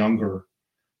N's, Younger.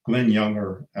 Glenn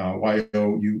Younger, Younger,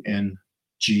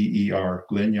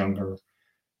 Glenn Younger.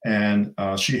 And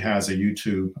she has a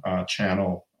YouTube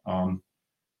channel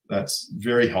that's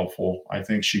very helpful. I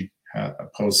think she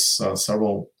posts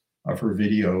several of her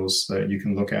videos that you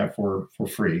can look at for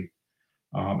free.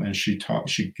 And she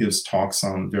gives talks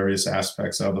on various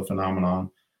aspects of the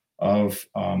phenomenon of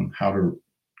how to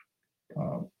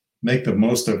make the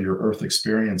most of your Earth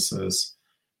experiences.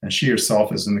 And she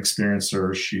herself is an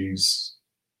experiencer. She's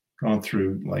gone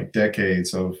through like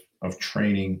decades of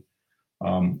training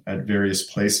at various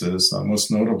places.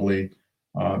 Most notably,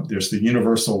 there's the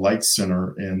Universal Light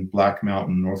Center in Black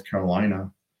Mountain, North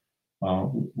Carolina,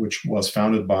 which was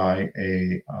founded by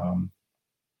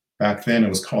back then it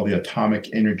was called the Atomic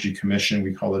Energy Commission.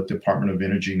 We call it Department of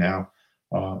Energy now.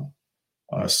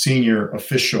 A senior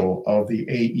official of the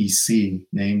AEC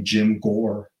named Jim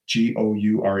Gore,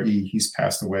 Goure. He's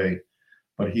passed away,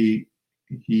 but he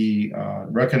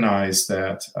recognized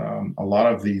that a lot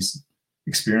of these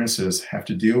experiences have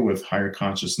to deal with higher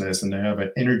consciousness and they have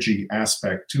an energy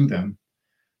aspect to them.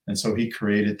 And so he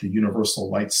created the Universal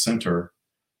Light Center,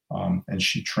 and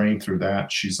she trained through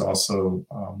that. She's also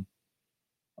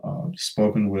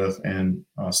spoken with and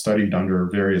studied under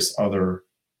various other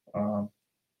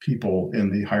people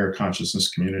in the higher consciousness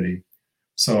community.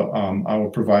 So I will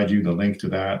provide you the link to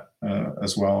that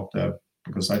as well, Deb,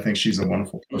 because I think she's a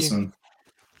wonderful person.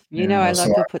 I And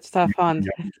love to put stuff on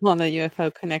yeah. on the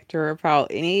UFO connector about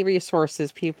any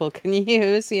resources people can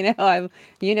use. I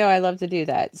love to do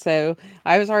that. So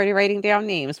I was already writing down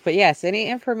names, but yes, any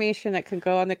information that can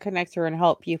go on the connector and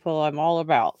help people, I'm all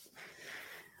about.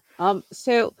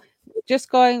 So just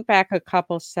going back a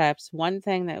couple steps, one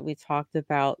thing that we talked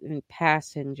about in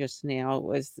passing just now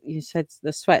was you said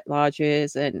the sweat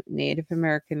lodges and Native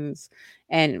Americans.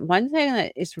 And one thing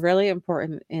that is really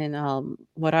important in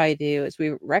what I do is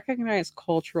we recognize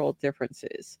cultural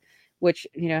differences, which,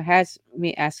 has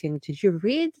me asking, did you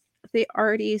read the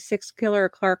R.D. Six Killer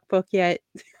Clark book yet?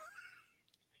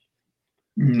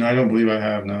 I don't believe I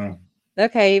have, no.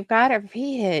 Okay, you've got to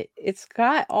read it. It's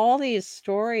got all these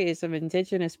stories of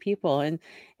indigenous people,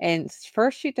 and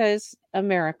first she does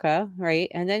America, right?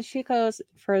 And then she goes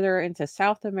further into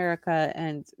South America,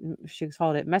 and she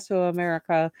called it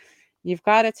Mesoamerica. You've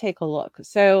got to take a look.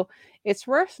 So it's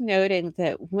worth noting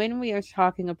that when we are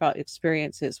talking about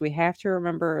experiences, we have to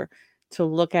remember to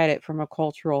look at it from a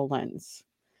cultural lens.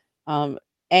 And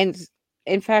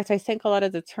in fact, I think a lot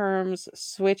of the terms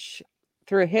switch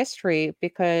through history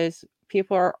because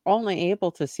people are only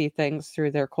able to see things through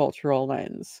their cultural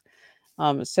lens.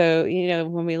 So,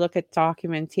 when we look at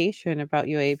documentation about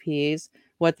UAPs,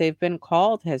 what they've been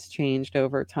called has changed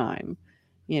over time.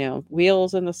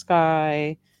 Wheels in the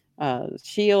sky,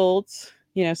 shields,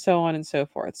 so on and so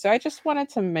forth. So I just wanted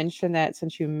to mention that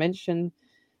since you mentioned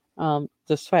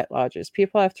the sweat lodges,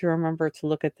 people have to remember to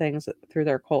look at things through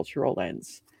their cultural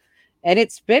lens. And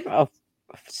it's been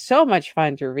so much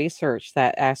fun to research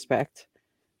that aspect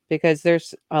because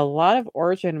there's a lot of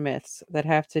origin myths that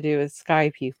have to do with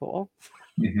sky people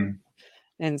Mm-hmm.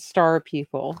 and star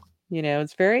people.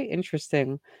 It's very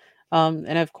interesting.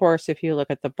 And of course, if you look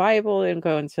at the Bible and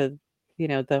go into,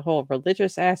 the whole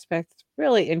religious aspect, it's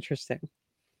really interesting.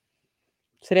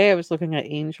 Today I was looking at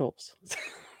angels.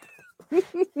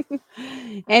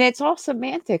 And it's all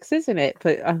semantics, isn't it?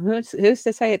 But who's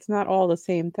to say it's not all the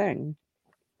same thing?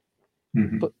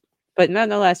 Mhm. But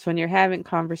nonetheless, when you're having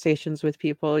conversations with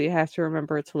people, you have to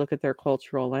remember to look at their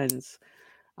cultural lens.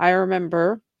 I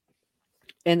remember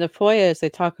in the foyers they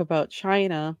talk about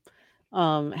China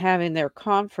having their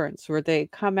conference where they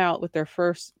come out with their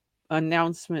first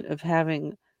announcement of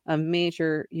having a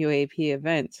major UAP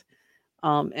event.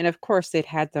 And of course, they'd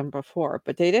had them before,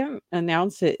 but they didn't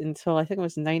announce it until I think it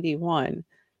was 91.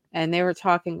 And they were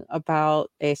talking about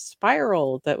a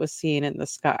spiral that was seen in the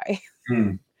sky.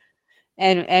 Mm.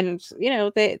 And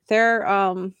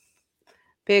their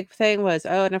big thing was,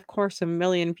 oh, and of course, a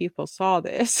million people saw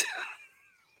this.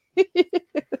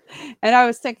 And I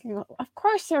was thinking, "Well, of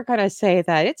course they're going to say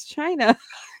that. It's China.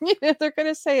 They're going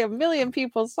to say a million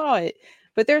people saw it.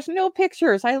 But there's no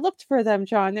pictures. I looked for them,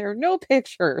 John. There are no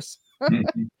pictures.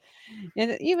 Mhm.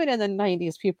 And even in the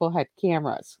 90s, people had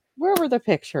cameras. Where were the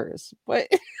pictures? But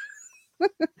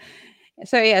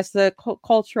so yes, the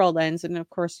cultural lens, and of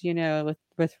course,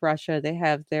 with Russia, they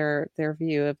have their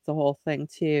view of the whole thing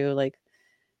too. Like,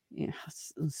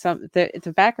 some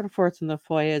the back and forth in the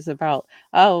foyer is about,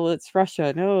 oh, well, it's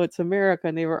Russia, no, it's America,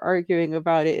 and they were arguing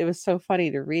about it. It was so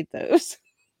funny to read those.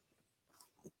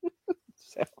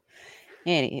 So,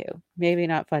 anywho, maybe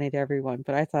not funny to everyone,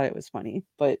 but I thought it was funny.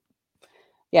 But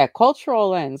yeah, cultural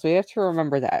lens, we have to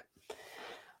remember that.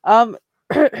 Um,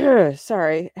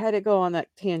 sorry, had to go on that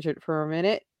tangent for a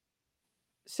minute.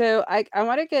 So I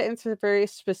want to get into very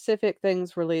specific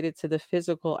things related to the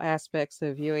physical aspects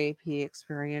of UAP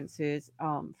experiences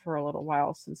for a little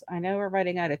while, since I know we're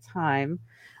running out of time.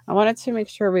 I wanted to make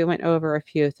sure we went over a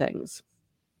few things.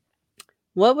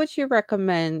 What would you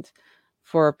recommend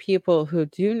for people who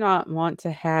do not want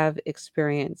to have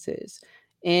experiences?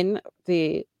 In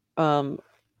the um,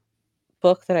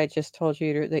 book that I just told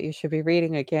you that you should be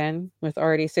reading again with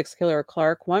R.D. Sixkiller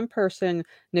Clark, one person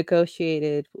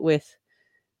negotiated with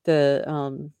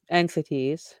the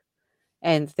entities,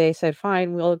 and they said,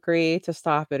 fine, we'll agree to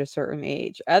stop at a certain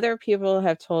age. Other people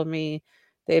have told me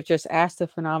they've just asked the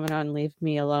phenomenon, leave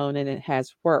me alone, and it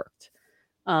has worked.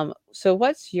 So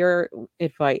what's your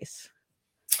advice?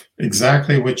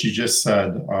 Exactly what you just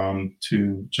said,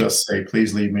 to just say,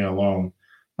 please leave me alone.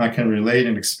 I can relate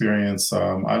an experience.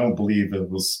 I don't believe it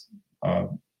was uh,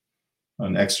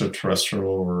 an extraterrestrial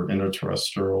or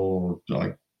interterrestrial or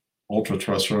like ultra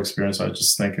terrestrial experience. I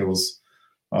just think it was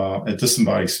a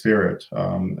disembodied spirit.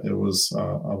 It was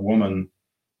a woman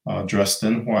dressed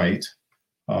in white,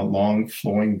 long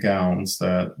flowing gowns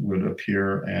that would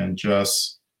appear, and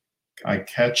just I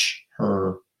catch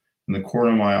her in the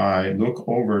corner of my eye, look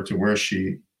over to where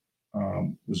she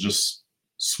was just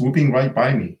swooping right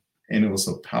by me. And it was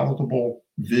a palatable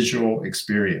visual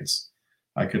experience.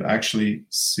 I could actually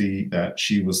see that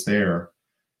she was there,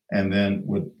 and then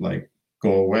would like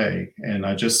go away. And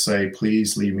I just say,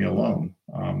 please leave me alone.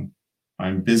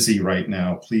 I'm busy right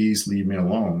now. Please leave me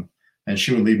alone. And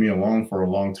she would leave me alone for a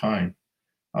long time.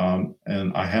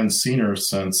 And I hadn't seen her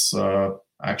since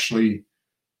actually,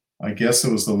 I guess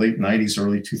it was the late 90s,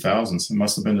 early 2000s. It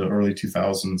must have been the early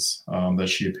 2000s that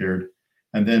she appeared.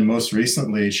 And then most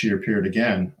recently, she appeared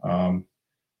again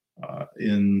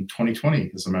in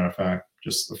 2020, as a matter of fact,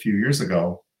 just a few years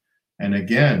ago. And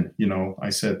again, I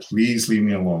said, please leave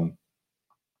me alone.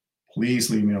 Please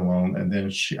leave me alone. And then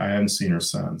I haven't seen her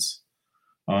since.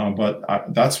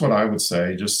 That's what I would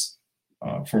say. Just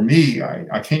for me,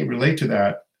 I can't relate to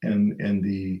that uh,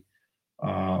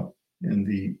 in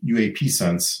the UAP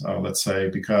sense, let's say,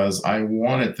 because I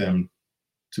wanted them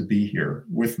to be here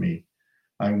with me.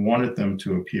 I wanted them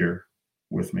to appear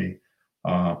with me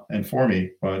and for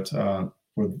me. But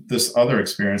for this other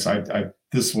experience,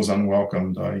 this was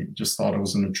unwelcomed. I just thought it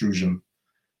was an intrusion,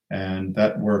 and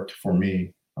that worked for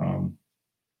me.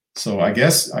 So I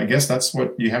guess that's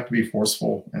what you have to be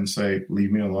forceful and say,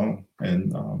 leave me alone.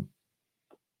 And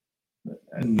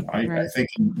I Right. think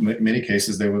in many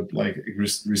cases they would like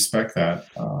respect that.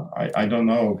 I don't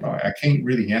know. I can't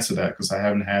really answer that because I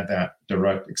haven't had that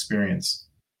direct experience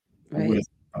Right.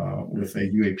 with a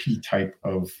UAP type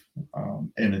of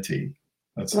entity.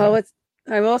 Let's say. Well,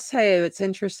 I will say what's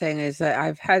interesting is that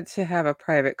I've had to have a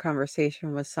private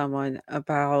conversation with someone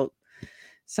about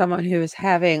someone who is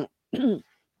having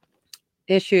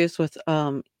issues with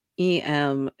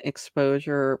EM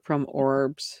exposure from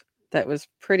orbs that was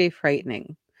pretty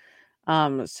frightening.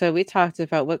 So we talked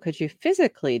about what could you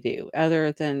physically do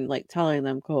other than like telling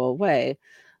them go away.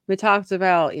 we talked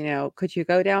about, could you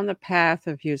go down the path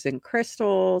of using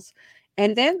crystals?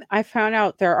 And then I found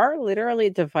out there are literally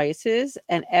devices,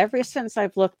 and ever since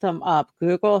I've looked them up,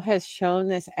 Google has shown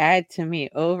this ad to me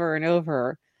over and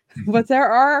over. But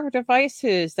there are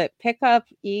devices that pick up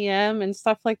EM and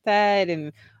stuff like that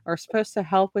and are supposed to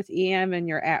help with EM in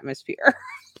your atmosphere.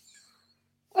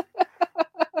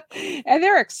 And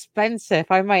they're expensive,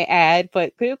 I might add,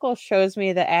 but Google shows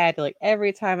me the ad like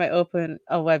every time I open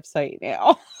a website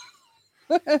now.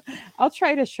 I'll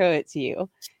try to show it to you.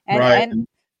 And Right. and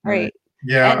Right. right.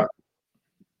 Yeah. And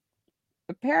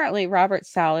apparently Robert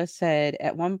Salas said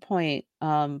at one point,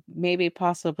 maybe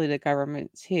possibly the government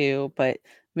too, but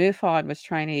MUFON was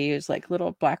trying to use like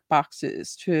little black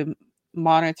boxes to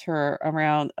monitor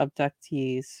around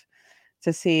abductees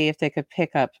to see if they could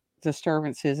pick up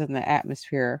disturbances in the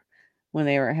atmosphere when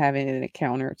they were having an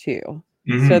encounter too.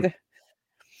 So Mhm.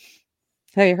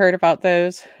 have you heard about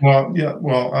those? Well, yeah.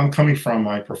 Well, I'm coming from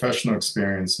my professional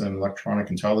experience in electronic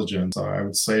intelligence. I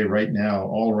would say right now,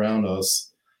 all around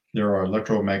us, there are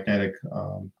electromagnetic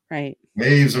Right.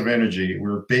 waves of energy.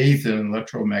 We're bathed in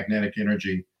electromagnetic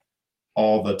energy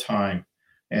all the time.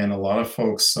 And a lot of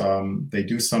folks, they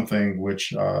do something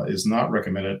which is not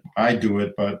recommended. I do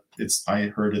it, but I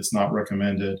heard it's not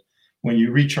recommended. When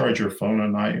you recharge your phone at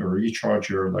night or recharge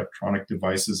your electronic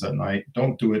devices at night,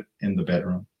 don't do it in the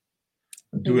bedroom.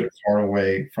 Do Mm. it far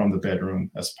away from the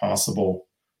bedroom as possible.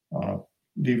 Uh,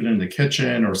 Leave it in the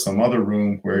kitchen or some other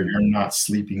room where you're not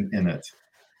sleeping in it,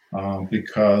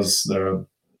 because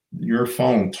your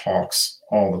phone talks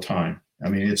all the time. I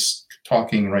mean, it's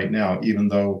talking right now, even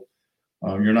though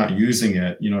you're not using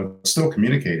it. It's still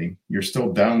communicating. You're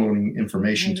still downloading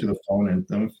information Right. to the phone, and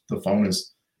then the phone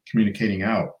is communicating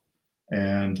out.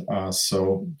 And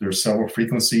so there's several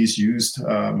frequencies used.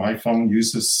 My phone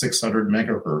uses 600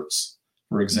 megahertz,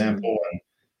 for Mm. example. And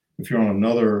if you're on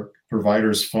another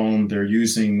provider's phone, they're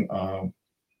using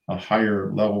a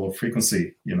higher level of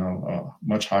frequency,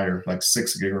 much higher, like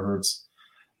 6 gigahertz.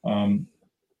 Um,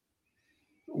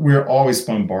 we're always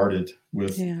bombarded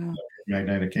with Yeah.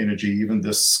 magnetic energy. Even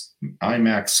this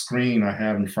iMac screen I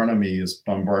have in front of me is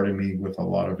bombarding me with a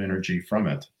lot of energy from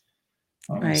it.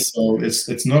 Right. So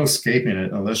it's no escaping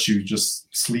it unless you just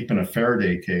sleep in a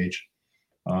Faraday cage.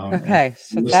 And Okay,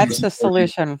 so listen to that's some the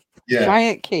solution. yeah,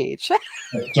 Giant cage.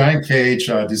 a giant cage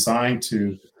designed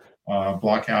to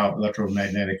block out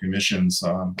electromagnetic emissions.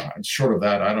 Short of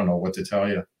that, I don't know what to tell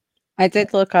you. I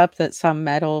did look up that some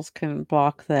metals can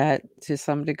block that to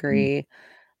some Mm. degree.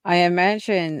 I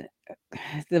imagine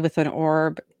that with an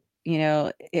orb,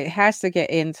 it has to get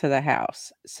into the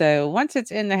house. So once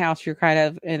it's in the house, you're kind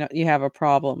of you have a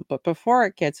problem. But before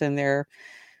it gets in there,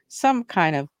 some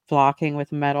kind of blocking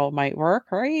with metal might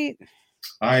work, right?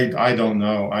 I don't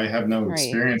know. I have no Right.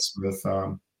 experience with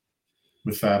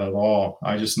that at all.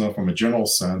 I just know from a general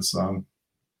sense,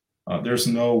 there's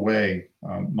no way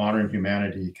modern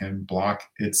humanity can block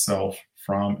itself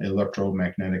from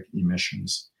electromagnetic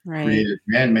emissions, Right. created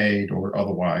man-made or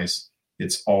otherwise.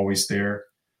 It's always there.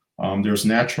 There's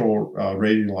natural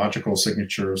radiological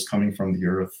signatures coming from the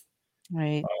earth.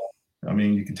 Right. I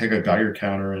mean, you can take a Geiger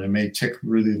counter and it may tick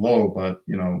really low, but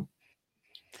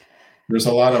there's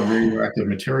a lot of radioactive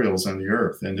materials in the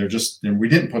earth, and and we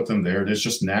didn't put them there. It's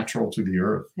just natural to the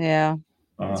earth. Yeah.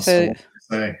 So So what can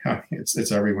I say?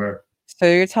 It's everywhere. so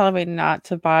you're telling me not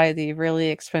to buy the really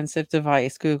expensive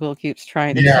device Google keeps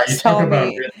trying to Yeah, you talk sell about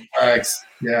me. red flags.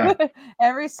 Yeah,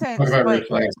 Ever talk since, about but red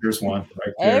flags. There's one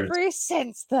right there. ever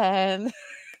since then,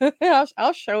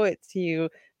 I'll show it to you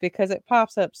because it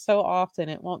pops up so often.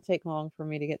 It won't take long for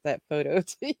me to get that photo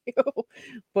to you.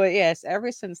 But yes,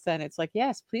 ever since then, it's like,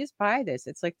 yes, please buy this.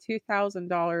 It's like $2,000,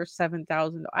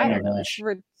 $7,000. Oh I my don't know. It's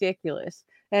gosh. ridiculous,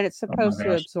 and it's Oh my supposed to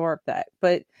gosh. absorb that.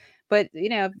 But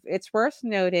it's worth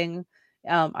noting.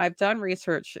 I've done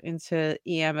research into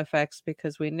EM effects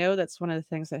because we know that's one of the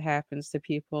things that happens to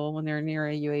people when they're near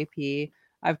a UAP.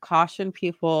 I've cautioned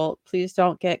people, please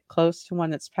don't get close to one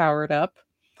that's powered up.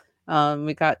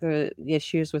 We got the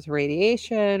issues with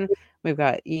radiation. We've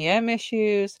got EM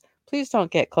issues. Please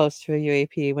don't get close to a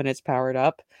UAP when it's powered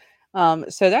up.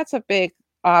 So that's a big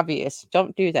obvious.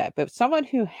 Don't do that. But someone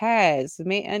who has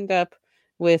may end up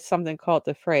with something called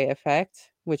the Frey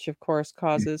effect, which of course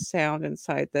causes sound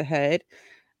inside the head.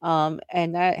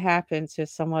 And that happened to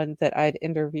someone that I'd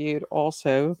interviewed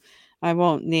also. I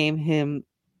won't name him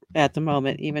at the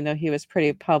moment, even though he was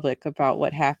pretty public about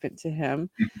what happened to him.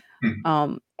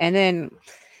 And then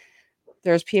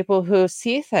there's people who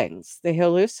see things, they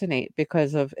hallucinate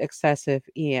because of excessive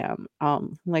EM.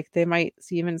 Like they might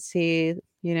even see,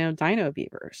 dino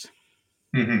beavers.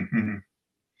 Mhm, mhm.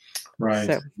 Right.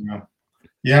 So Yeah.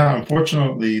 Yeah,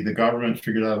 unfortunately, the government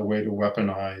figured out a way to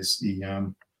weaponize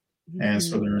EM, and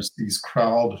so Mhm. there's these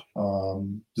crowd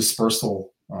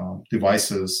dispersal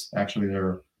devices. Actually,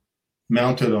 they're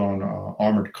mounted on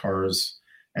armored cars,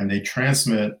 and they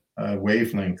transmit a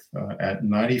wavelength at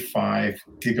 95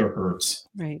 gigahertz,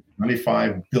 Right.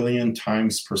 95 billion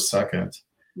times per second,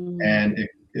 Mhm. and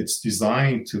it's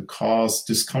designed to cause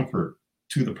discomfort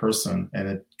to the person, and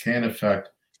it can affect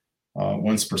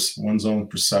one's own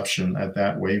perception at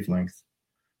that wavelength.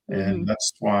 And Mhm.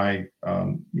 that's why,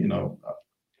 I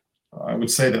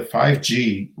would say that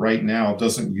 5G right now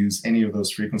doesn't use any of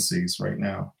those frequencies right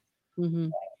now.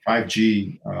 Mhm.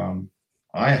 5G,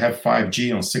 I have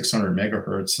 5G on 600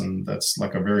 megahertz, and that's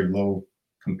like a very low,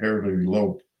 comparatively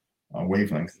low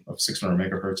wavelength of 600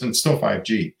 megahertz, and it's still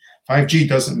 5G. 5G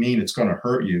doesn't mean it's going to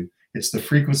hurt you. It's the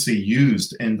frequency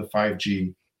used in the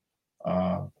 5G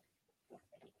uh,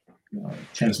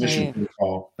 transmission Right.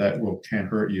 protocol that can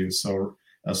hurt you. So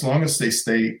as long as they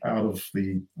stay out of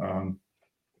the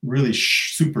really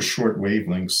super short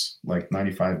wavelengths, like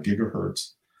 95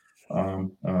 gigahertz,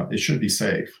 it should be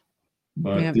safe.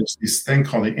 But Yeah. there's this thing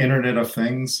called the Internet of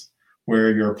Things,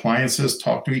 where your appliances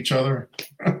talk to each other.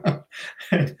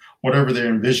 Whatever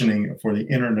they're envisioning for the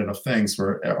Internet of Things,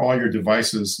 where all your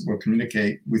devices will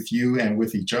communicate with you and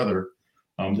with each other.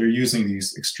 They're using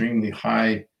these extremely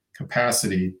high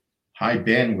capacity, high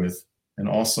bandwidth, and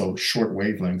also short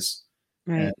wavelengths.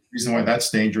 And Right. the reason why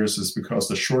that's dangerous is because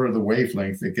the shorter the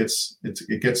wavelength, it gets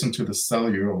into the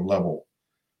cellular level,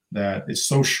 that is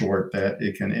so short that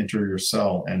it can enter your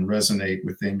cell and resonate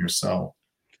within your cell.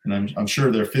 And I'm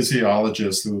sure there are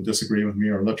physiologists who will disagree with me,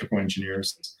 or electrical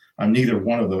engineers. I'm neither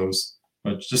one of those,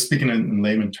 but just speaking in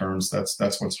layman terms, that's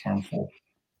what's harmful.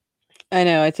 I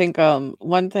know. I think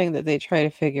one thing that they try to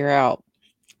figure out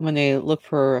when they look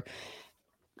for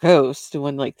ghost,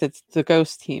 when like the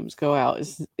ghost teams go out,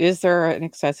 is there an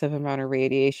excessive amount of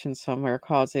radiation somewhere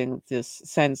causing this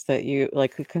sense that you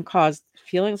like it can cause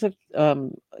feelings of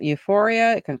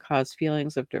euphoria, it can cause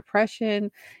feelings of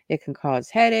depression, it can cause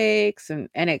headaches, and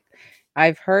it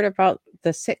I've heard about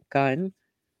the sick gun,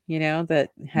 that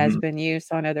has Mhm. been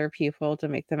used on other people to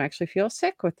make them actually feel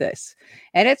sick with this.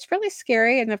 And it's really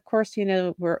scary. And of course,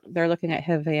 they're looking at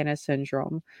Havana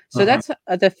syndrome. So Uh-huh.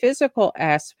 that's the physical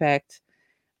aspect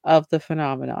of the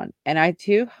phenomenon. And I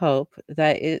do hope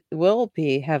that it will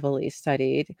be heavily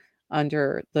studied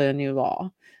under the new law,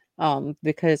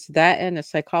 because that and the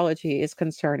psychology is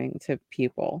concerning to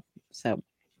people. So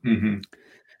Mhm.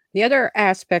 the other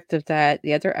aspect of that,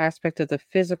 the other aspect of the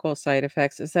physical side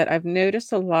effects is that I've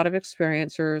noticed a lot of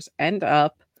experiencers end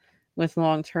up with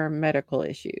long term medical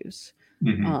issues.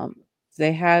 Mhm. Um,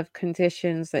 they have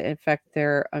conditions that affect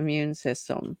their immune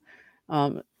system.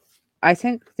 Um, I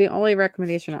think the only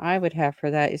recommendation I would have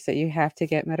for that is that you have to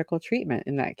get medical treatment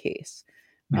in that case.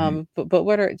 Mhm.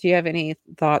 But do you have any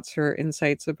thoughts or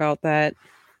insights about that?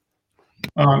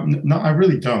 No, I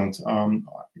really don't.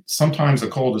 Sometimes a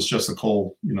cold is just a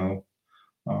cold.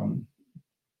 Um,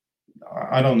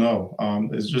 I don't know.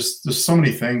 It's just there's so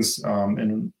many things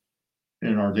in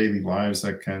our daily lives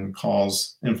that can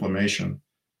cause inflammation.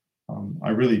 I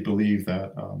really believe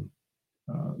that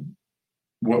uh,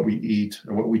 what we eat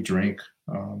or what we drink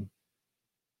um,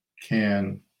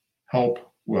 can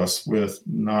help us with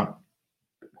not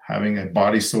having a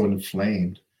body so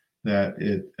inflamed that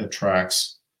it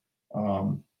attracts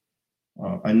um,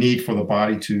 a need for the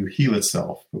body to heal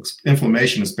itself.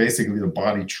 Inflammation is basically the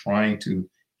body trying to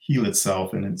heal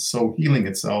itself, and it's so healing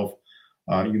itself,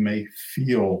 you may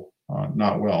feel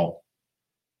not well.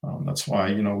 That's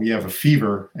why we have a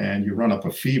fever, and you run up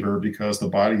a fever because the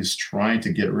body is trying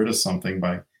to get rid of something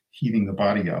by heating the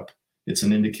body up. It's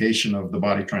an indication of the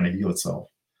body trying to heal itself.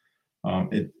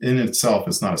 It in itself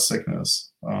is not a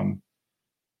sickness.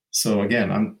 So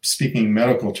again, I'm speaking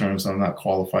medical terms. I'm not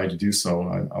qualified to do so.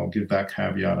 I'll give that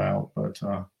caveat out. But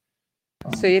So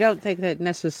um, you don't think that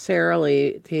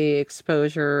necessarily the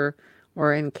exposure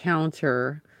or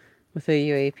encounter with a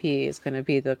UAP is going to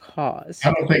be the I cause?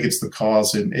 don't think it's the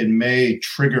cause. It may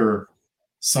trigger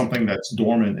something that's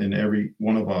dormant in every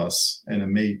one of us, and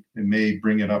it may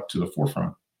bring it up to the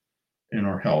forefront in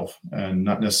our health, and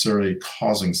not necessarily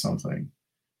causing something.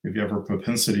 If you have a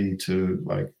propensity to,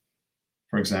 like,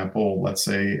 for example, let's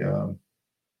say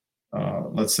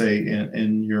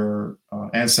in your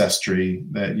ancestry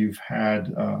that you've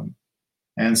had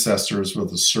ancestors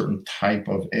with a certain type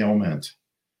of ailment,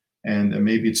 and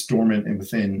maybe it's dormant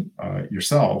within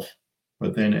yourself,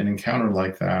 but then an encounter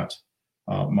like that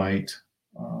might,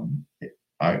 um,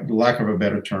 lack of a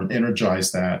better term,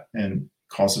 energize that and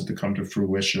cause it to come to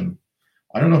fruition.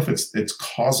 I don't know if it's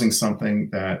causing something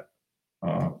that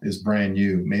is brand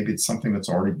new. Maybe it's something that's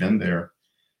already been there,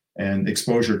 and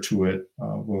exposure to it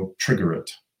will trigger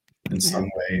it in some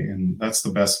way. And that's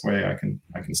the best way I can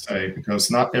say, because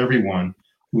not everyone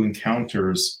who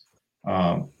encounters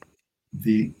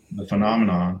the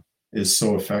phenomenon is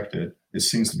so affected. It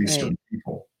seems to be Right. certain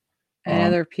people. And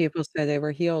other people said they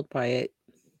were healed by it.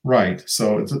 Right.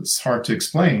 So it's hard to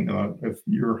explain if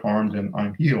you're harmed and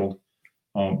I'm healed,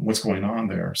 what's going on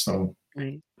there. So,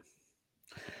 Right.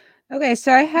 Okay,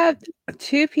 so I have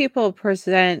two people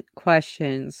present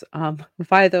questions.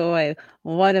 By the way,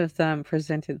 one of them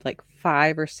presented like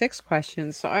 5 or 6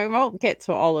 questions, so I won't get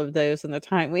to all of those in the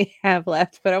time we have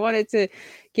left, but I wanted to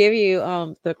give you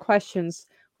the questions.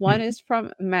 One mhm, is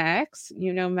from Max.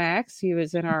 You know Max, he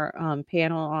was in our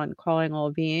panel on calling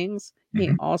all beings. He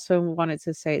mhm, also wanted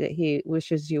to say that he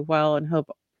wishes you well and he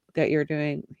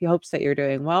hopes that you're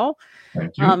doing well.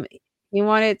 thank you. Um, he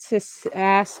wanted to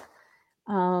ask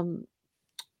um,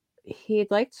 he'd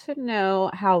like to know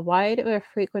how wide of a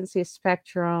frequency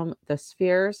spectrum the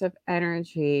spheres of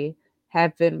energy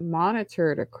have been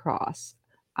monitored across,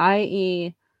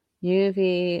 i.e.,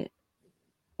 UV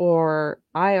or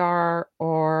IR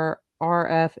or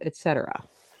RF, etc.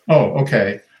 Oh,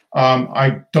 okay.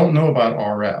 I don't know about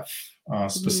RF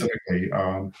Mhm, specifically.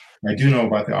 I do know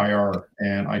about the IR,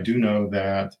 and I do know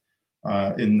that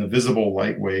in the visible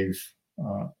light wave,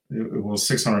 it was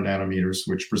 600 nanometers,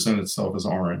 which presented itself as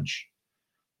orange.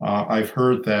 I've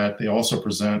heard that they also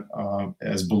present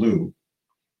as blue,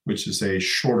 which is a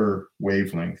shorter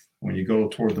wavelength. When you go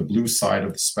toward the blue side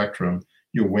of the spectrum,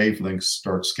 your wavelength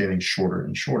starts getting shorter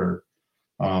and shorter.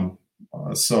 Um,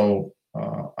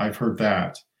 I've heard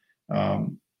that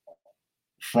um,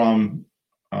 from,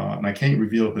 and I can't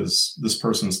reveal this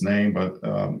person's name, but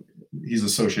he's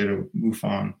associated with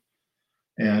MUFON.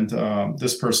 And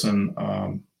this person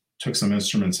took some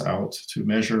instruments out to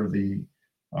measure the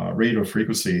radio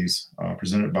frequencies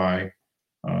presented by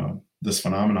this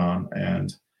phenomenon.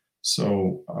 And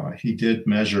so he did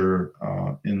measure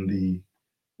in the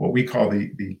what we call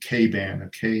the K band, a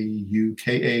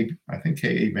I think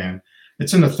Ka band.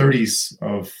 It's in the 30s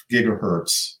of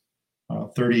gigahertz,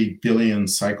 30 billion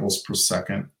cycles per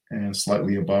second, and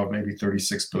slightly above, maybe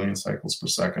 36 billion cycles per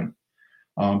second.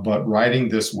 But writing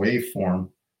this waveform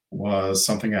was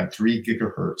something at 3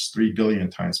 gigahertz, 3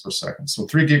 billion times per second. So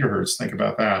 3 gigahertz, think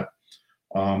about that.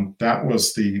 That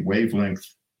was the wavelength,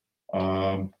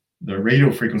 the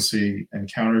radio frequency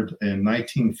encountered in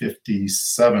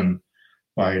 1957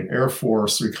 by an Air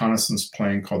Force reconnaissance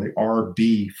plane called the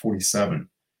RB-47.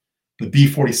 The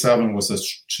B-47 was a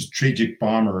strategic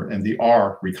bomber, and the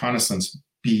R, reconnaissance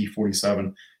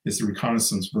B-47, is the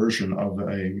reconnaissance version of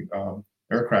a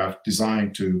aircraft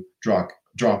designed to drop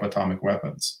atomic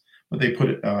weapons. But they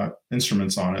put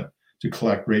instruments on it to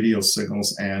collect radio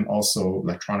signals and also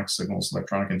electronic signals,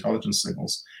 electronic intelligence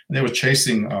signals. And they were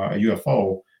chasing a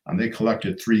UFO, and they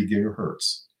collected 3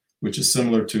 gigahertz, which is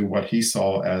similar to what he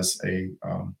saw as a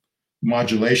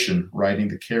modulation riding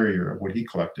the carrier of what he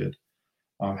collected.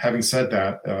 Having said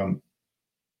that,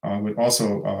 I would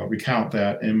also recount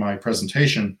that in my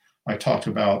presentation, I talked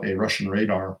about a Russian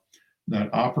radar that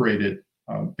operated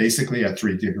basically at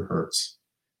 3 gigahertz.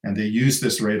 And they used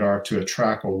this radar to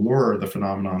attract or lure the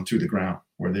phenomenon to the ground,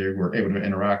 where they were able to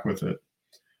interact with it.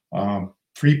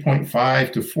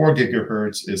 3.5 to 4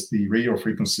 gigahertz is the radio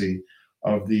frequency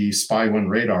of the Spy-1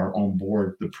 radar on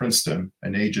board the Princeton,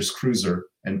 an Aegis cruiser,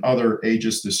 and other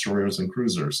Aegis destroyers and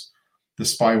cruisers. The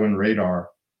Spy-1 radar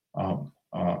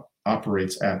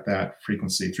operates at that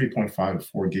frequency, 3.5 to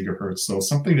 4 gigahertz. So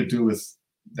something to do with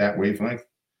that wavelength.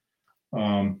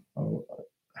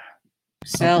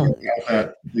 Something well, about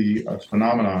that, the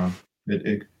phenomenon,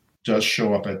 it does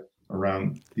show up at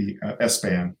around the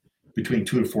S-band between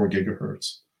 2 to 4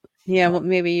 gigahertz. yeah, well,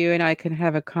 maybe you and I can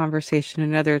have a conversation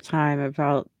another time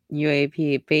about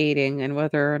UAP baiting and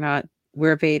whether or not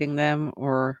we're baiting them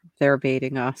or they're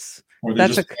baiting us. Or they're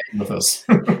That's just a playing with us.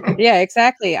 Yeah,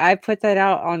 exactly. I put that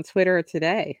out on Twitter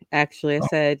today. Actually, I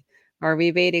said, "Are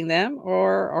we baiting them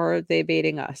or are they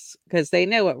baiting us?" Because they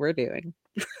know what we're doing.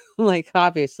 Like,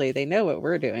 obviously, they know what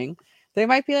we're doing. They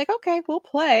might be like, "Okay, we'll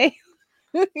play."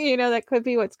 That could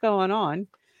be what's going on.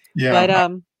 Yeah, But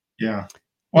yeah.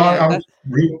 Well, yeah, I that's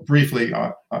was briefly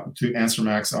to answer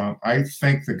Max. I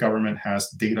think the government has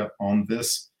data on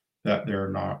this that they're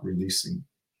not releasing.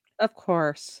 of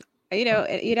course. You'd have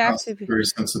Because to it's be very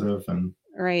sensitive, and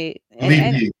right. believe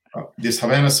And me, this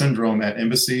Havana syndrome at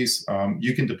embassies,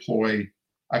 you can deploy.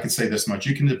 I can say this much: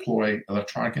 you can deploy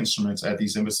electronic instruments at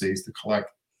these embassies to collect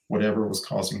whatever was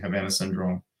causing Havana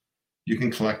syndrome. You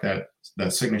can collect that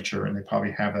signature, and they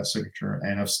probably have that signature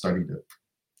and have studied it.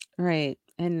 right.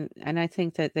 And I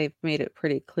think that they've made it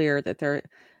pretty clear that they're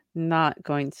not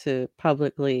going to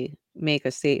publicly make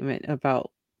a statement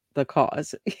about the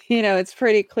cause. It's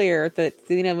pretty clear that,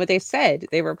 what they said,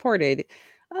 they reported,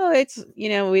 oh, it's,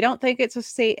 we don't think it's a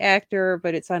state actor,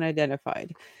 but it's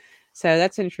unidentified. So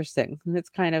that's interesting. It's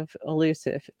kind of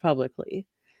elusive publicly.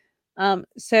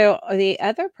 So the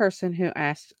other person who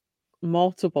asked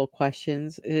multiple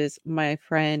questions is my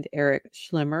friend Eric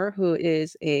Schlimmer, who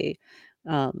is a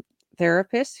um,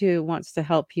 therapist who wants to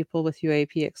help people with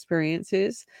UAP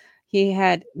experiences. He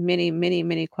had many, many,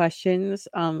 many questions,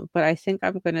 but I think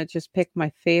I'm going to just pick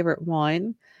my favorite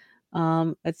one.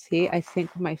 Let's see. I think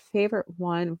my favorite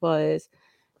one was,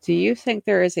 do you think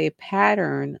there is a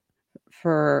pattern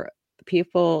for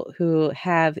people who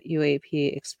have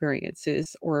UAP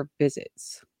experiences or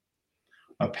visits?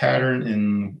 A pattern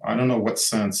in, I don't know what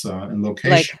sense, in Like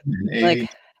location, in like age.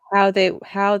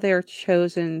 how they're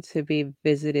chosen to be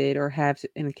visited or have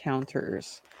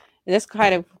encounters. And this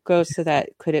kind of goes to that,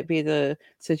 could it be the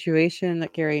situation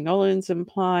that Gary Nolan's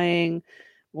implying,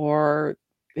 or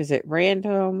is it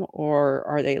random, or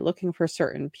are they looking for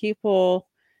certain people?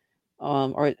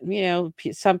 Or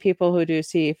some people who do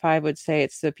CE5 would say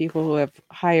it's the people who have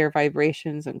higher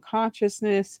vibrations and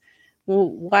consciousness. Well,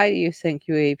 why do you think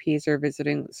UAPs are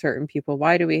visiting certain people?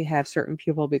 Why do we have certain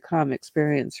people become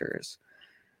experiencers?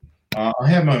 I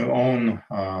have my own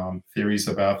theories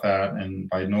about that, and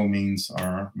by no means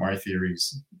are my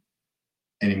theories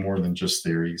any more than just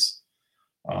theories.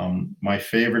 My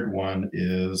favorite one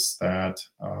is that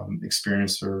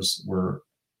experiencers were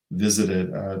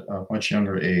visited at a much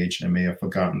younger age and may have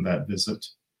forgotten that visit,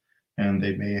 and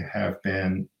they may have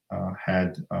been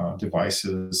had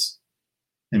devices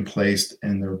emplaced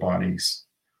in their bodies.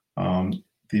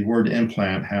 The word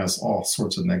implant has all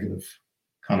sorts of negative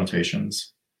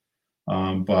connotations,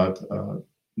 but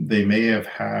they may have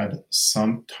had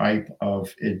some type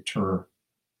of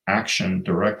interaction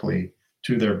directly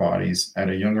to their bodies at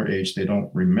a younger age they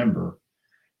don't remember,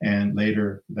 and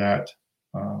later that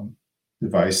um,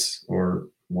 device or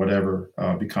whatever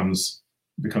becomes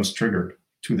triggered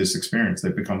to this experience.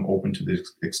 They become open to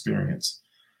this experience.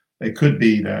 It could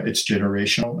be that it's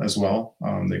generational as well.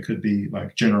 They could be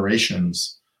like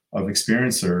generations of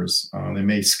experiencers. They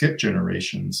may skip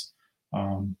generations.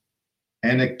 Um,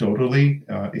 Anecdotally,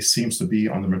 it seems to be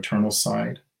on the maternal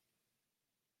side,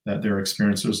 that there are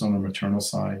experiencers on the maternal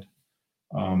side.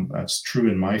 That's true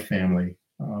in my family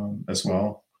as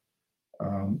well.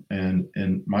 And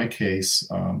in my case,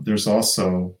 there's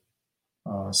also,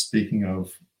 speaking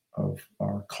of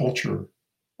our culture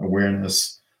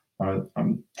awareness,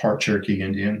 I'm part Cherokee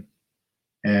Indian,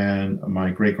 and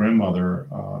my great grandmother,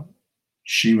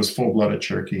 she was full blooded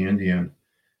Cherokee Indian.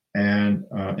 And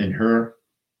in her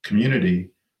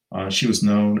community, she was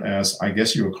known as, I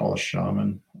guess you would call a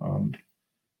shaman.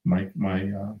 My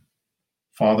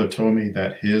father told me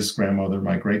that his grandmother,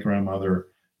 my great grandmother,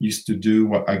 used to do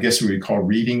what I guess we would call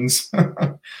readings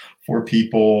for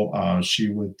people. She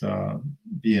would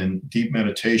be in deep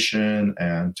meditation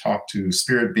and talk to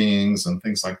spirit beings and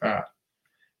things like that.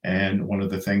 And one of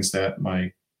the things that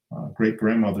my great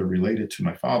grandmother related to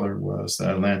my father was that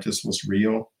Atlantis was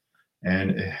real,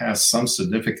 and it has some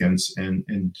significance in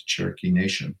the Cherokee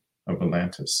Nation of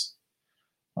Atlantis.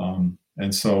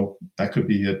 And so that could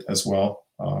be it as well.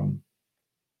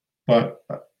 But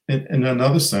in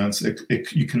another sense,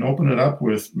 you can open it up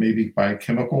with maybe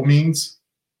biochemical means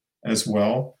as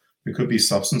well. There could be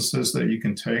substances that you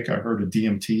can take. I heard of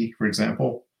DMT, for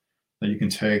example, that you can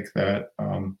take, that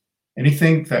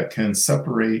anything that can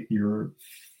separate your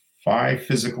five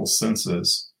physical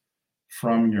senses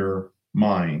from your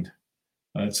mind.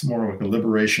 It's more like a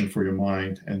liberation for your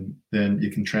mind, and then you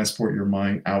can transport your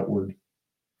mind outward.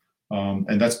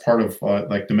 And that's part of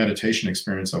like the meditation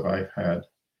experience that I've had,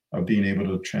 of being able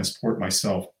to transport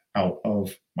myself out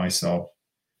of myself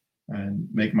and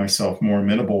make myself more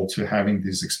amenable to having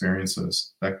these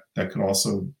experiences. That could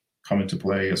also come into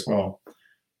play as well.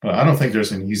 But I don't think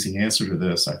there's an easy answer to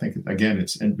this. I think, again,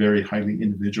 it's very highly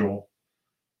individual.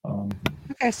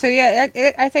 Okay, so yeah,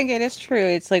 I think it is true.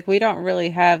 It's like we don't really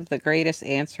have the greatest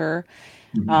answer.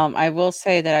 Mhm. I will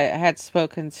say that I had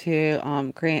spoken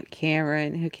to Grant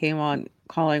Cameron, who came on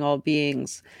Calling All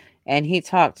Beings, and he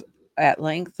talked at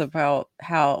length about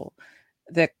how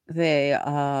the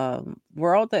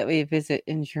world that we visit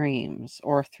in dreams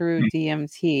or through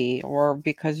DMT, or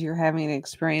because you're having an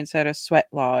experience at a sweat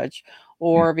lodge,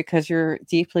 or because you're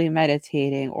deeply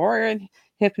meditating, or in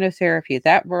hypnotherapy,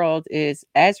 that world is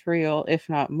as real, if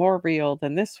not more real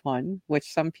than this one,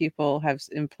 which some people have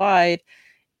implied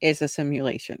is a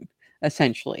simulation.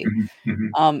 essentially. Mhm.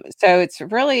 Mhm. So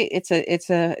it's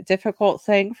a difficult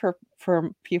thing for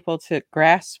people to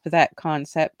grasp that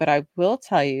concept. But I will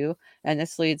tell you, and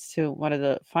this leads to one of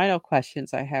the final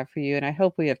questions I have for you, and I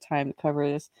hope we have time to cover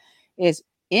this, is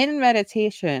in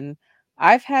meditation,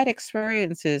 I've had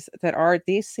experiences that are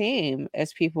the same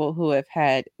as people who have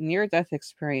had near death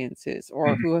experiences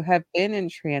or Mhm. who have been in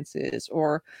trances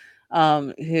or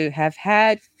who have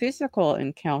had physical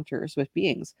encounters with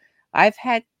beings. I've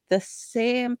had the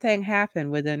same thing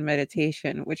happen within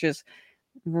meditation, which is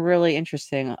really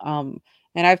interesting. And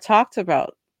I've talked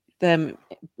about them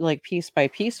like piece by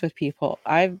piece with people.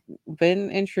 I've been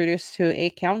introduced to a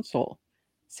council.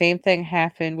 Same thing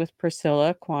happened with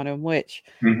Priscilla, Quantum Witch.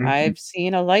 Mhm. I've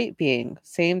seen a light being.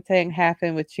 Same thing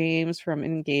happened with James from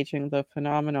engaging the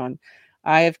phenomenon.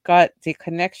 I've got the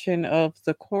connection of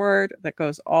the cord that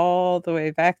goes all the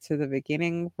way back to the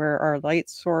beginning where our light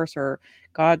source or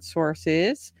God source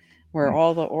is, where Mhm.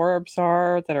 all the orbs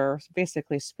are that are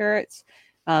basically spirits.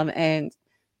 And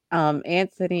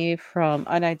Anthony from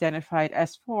Unidentified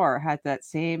S4 had that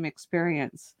same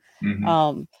experience. Mhm.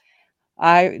 Um,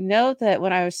 I know that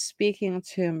when I was speaking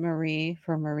to Marie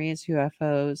from Marie's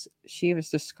UFOs, she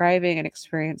was describing an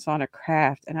experience on a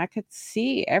craft, and I could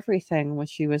see everything when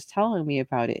she was telling me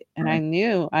about it. And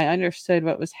Right. I understood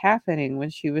what was happening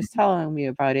when she was telling me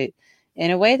about it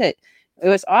in a way that it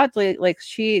was oddly like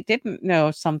she didn't know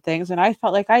some things, and I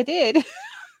felt like I did.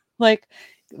 Like,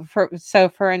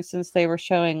 for instance, they were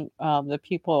showing the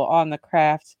people on the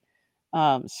craft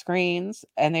screens,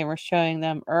 and they were showing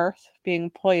them Earth being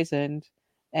poisoned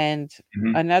and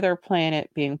Mhm. another planet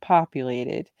being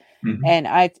populated. Mhm. And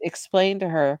I explained to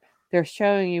her, they're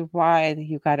showing you why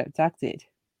you got abducted. Mhm.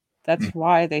 That's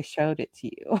why they showed it to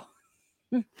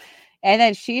you. And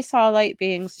then she saw light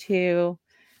beings too.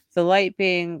 The light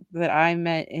being that I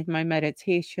met in my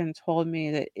meditation told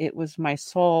me that it was my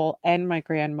soul and my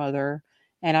grandmother.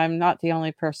 And I'm not the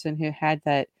only person who had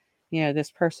that,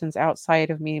 this person's outside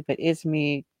of me, but is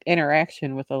me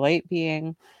interaction with a light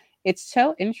being. It's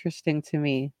so interesting to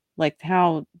me, like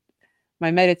how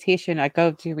my meditation, I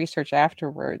go do research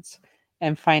afterwards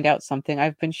and find out something.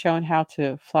 I've been shown how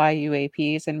to fly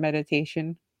UAPs in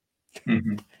meditation,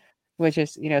 Mhm. which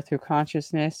is, through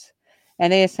consciousness.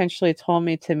 And they essentially told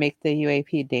me to make the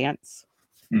UAP dance.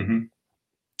 Mhm.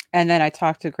 And then I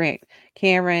talked to Grant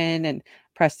Cameron and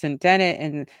Preston Dennett,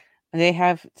 and they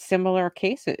have similar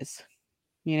cases,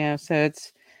 so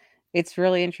it's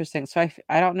really interesting. So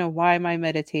I don't know why my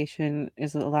meditation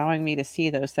is allowing me to see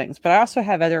those things, but I also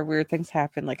have other weird things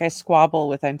happen. Like I squabble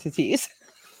with entities.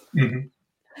 Mhm.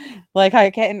 Like I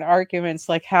get in arguments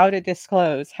like how to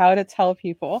disclose, how to tell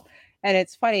people. And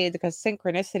it's funny because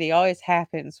synchronicity always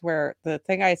happens where the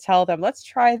thing I tell them, let's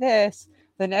try this,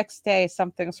 the next day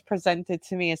something's presented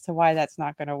to me as to why that's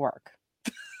not going to work.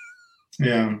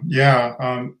 Yeah, yeah,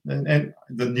 and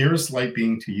the nearest light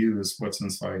being to you is what's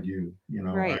inside you.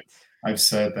 Right. I've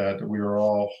said that we are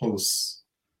all hosts.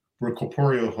 We're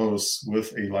corporeal hosts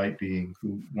with a light being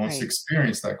who wants to Right.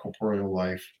 experience that corporeal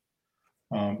life.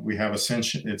 We have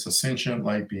ascension. It's a sentient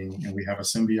light being, and we have a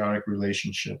symbiotic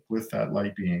relationship with that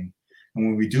light being. And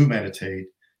when we do meditate,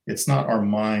 it's not our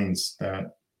minds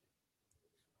that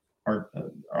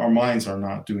our minds are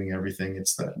not doing everything.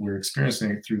 It's that we're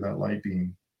experiencing it through that light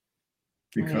being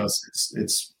Right. because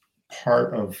it's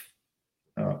part of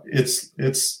its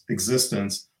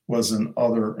existence was in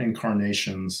other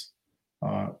incarnations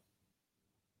uh,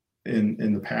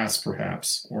 in the past,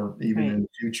 perhaps, or even Right. in the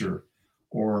future,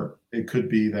 or it could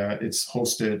be that it's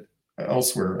hosted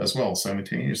elsewhere as well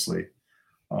simultaneously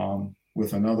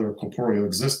with another corporeal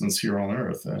existence here on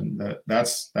Earth, and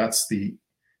that's the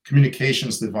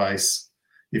communications device,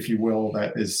 if you will,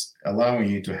 that is allowing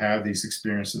you to have these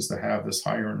experiences, to have this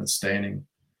higher understanding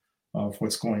of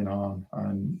what's going on.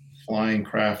 And flying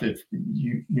craft,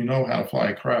 you know how to fly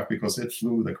a craft because it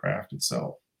flew the craft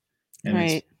itself, and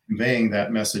it's Right. conveying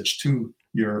that message to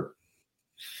your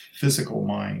physical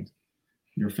mind,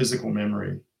 your physical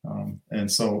memory. And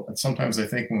so sometimes I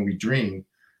think when we dream,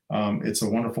 it's a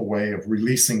wonderful way of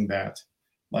releasing that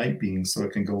light beam so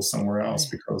it can go somewhere else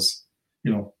Right. because,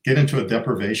 get into a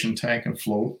deprivation tank and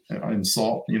float in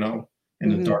salt, in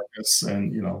the Hmm. darkness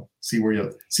and, see where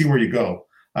you go.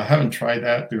 I haven't tried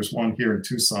that. There's one here in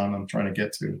Tucson I'm trying to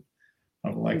get to. I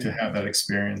would like to have that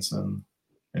experience and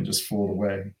just float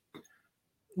away.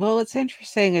 Well, what's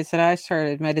interesting is that I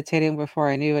started meditating before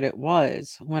I knew what it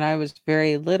was. When I was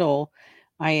very little,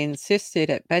 I insisted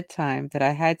at bedtime that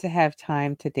I had to have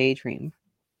time to daydream.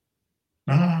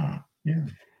 Ah, yeah.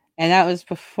 And that was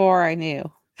before I knew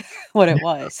what Yeah, it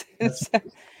was. that's So,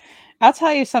 I'll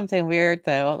tell you something weird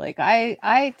though. Like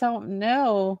I don't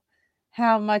know.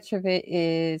 how much of it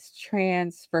is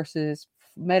trance versus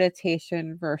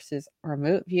meditation versus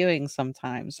remote viewing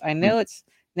sometimes. I know it's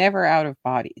never out of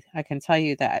body. I can tell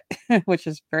you that, which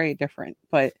is very different.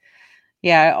 But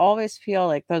yeah, I always feel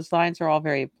like those lines are all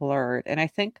very blurred. And I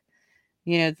think,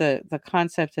 the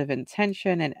concept of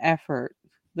intention and effort,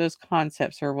 those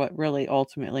concepts are what really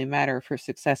ultimately matter for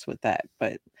success with that.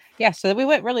 But yeah, so we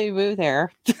went really woo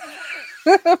there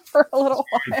for a little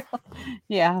while.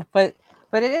 Yeah, but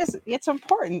it's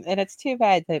important, and it's too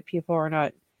bad that people are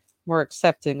not more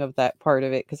accepting of that part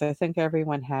of it, because I think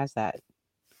everyone has that.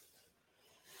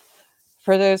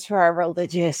 For those who are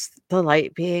religious, the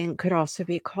light being could also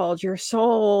be called your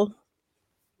soul.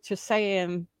 Just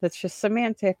saying, that's just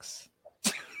semantics.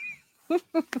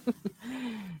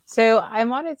 So I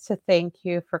wanted to thank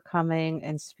you for coming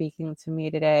and speaking to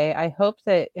me today. I hope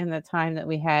that in the time that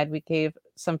we had, we gave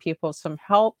some people some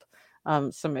help,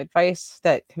 some advice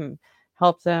that can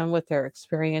help them with their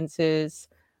experiences.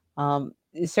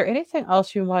 Is there anything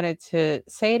else you wanted to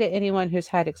say to anyone who's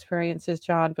had experiences,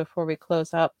 John, before we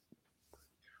close up?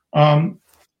 Um,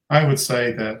 I would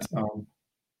say that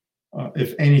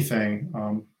if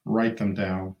anything, write them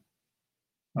down,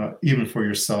 even for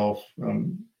yourself.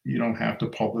 You don't have to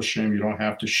publish them, you don't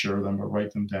have to share them, but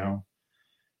write them down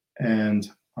and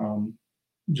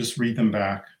just read them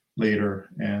back later,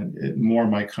 and more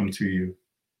might come to you.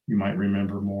 You might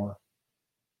remember more.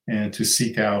 And to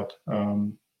seek out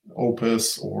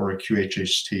Opus or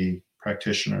QHHT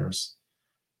practitioners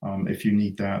if you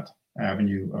need that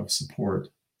avenue of support.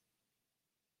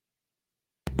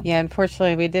 Yeah,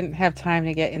 unfortunately, we didn't have time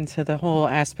to get into the whole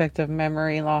aspect of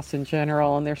memory loss in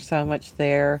general, and there's so much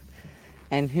there.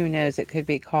 And who knows, it could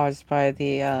be caused by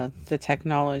the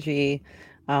technology.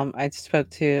 I spoke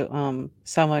to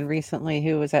someone recently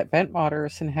who was at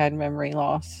Bentwaters and had memory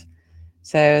loss.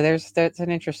 So that's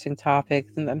an interesting topic,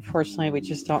 and unfortunately, we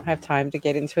just don't have time to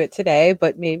get into it today.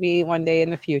 But maybe one day in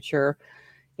the future.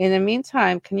 In the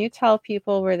meantime, can you tell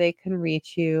people where they can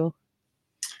reach you?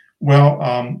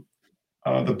 Well,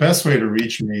 the best way to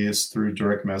reach me is through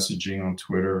direct messaging on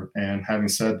Twitter. And having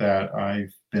said that,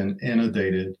 I've been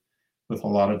inundated with a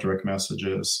lot of direct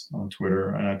messages on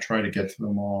Twitter, and I try to get to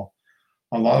them all.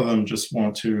 A lot of them just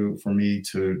want for me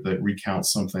to recount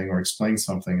something or explain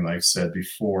something that I've said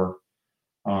before.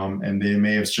 And they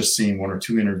may have just seen one or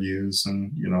two interviews,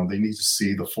 and they need to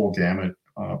see the full gamut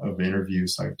of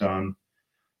interviews I've done.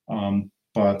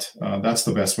 But that's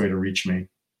the best way to reach me.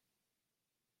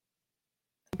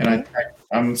 And Okay.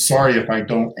 I'm sorry if I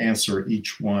don't answer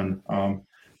each one.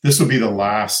 This will be the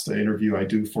last interview I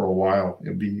do for a while.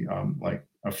 It'll be like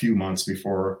a few months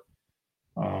before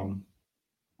um,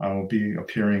 I will be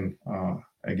appearing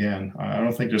again. I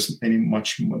don't think there's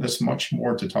much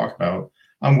more to talk about.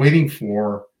 I'm waiting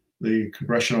for the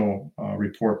congressional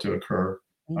report to occur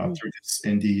Mhm. through this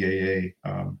NDAA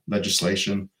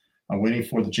legislation. I'm waiting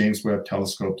for the James Webb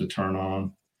Telescope to turn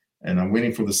on, and I'm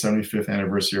waiting for the 75th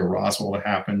anniversary of Roswell to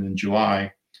happen in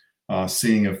July,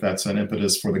 seeing if that's an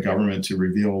impetus for the government to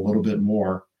reveal a little bit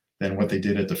more than what they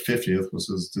did at the 50th, which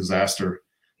was a disaster.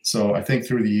 So I think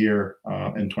through the year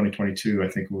in 2022, I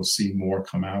think we'll see more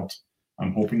come out.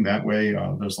 I'm hoping that way.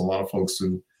 There's a lot of folks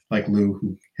who, like Lou,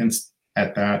 who hints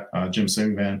at that. Jim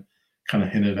Singvan kind of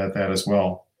hinted at that as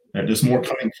well. There's more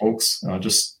coming, folks.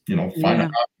 Just find a Yeah.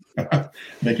 hobby,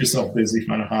 make yourself busy,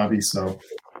 find a hobby. So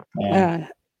um, Uh,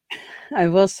 I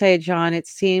will say, John, it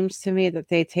seems to me that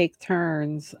they take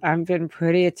turns. I've been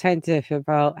pretty attentive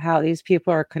about how these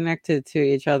people are connected to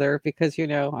each other because,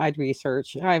 I'd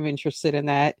research. I'm interested in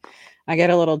that. I get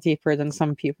a little deeper than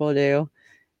some people do.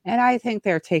 And I think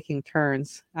they're taking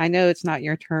turns. I know it's not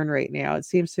your turn right now. It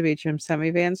seems to be Jim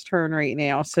Semivan's turn right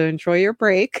now. So enjoy your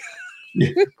break. yeah,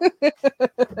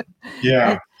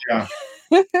 yeah, yeah.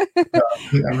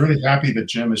 I'm really happy that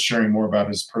Jim is sharing more about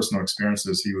his personal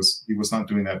experiences. He was not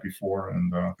doing that before,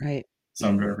 and Right. so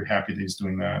I'm very happy that he's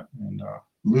doing that. And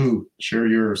Lou, share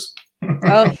yours.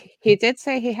 Oh, he did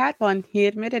say he had one. He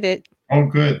admitted it. Oh,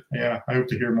 good. Yeah, I hope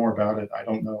to hear more about it. I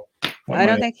don't know what my.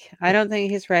 I don't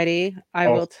think he's ready. I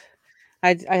Oh, will.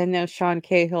 I know Sean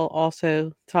Cahill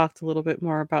also talked a little bit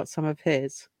more about some of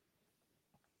his.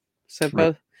 So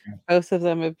right. both of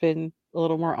them have been a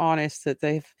little more honest that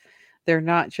they're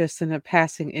not just in a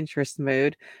passing interest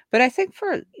mode. But I think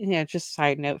for just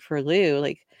side note for Lou,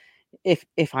 like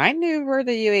if I knew where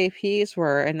the UAPs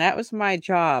were and that was my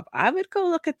job, I would go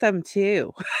look at them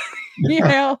too. you Yeah,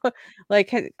 know,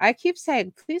 like I keep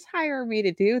saying, please hire me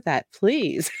to do that,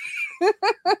 please. you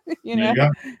there you know, go.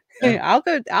 Yeah.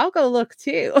 I'll go look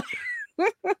too.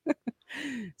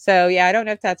 So yeah, I don't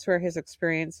know if that's where his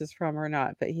experience is from or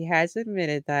not, but he has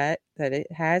admitted that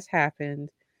it has happened.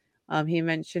 He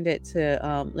mentioned it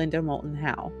to Linda Moulton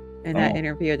Howe in that Oh,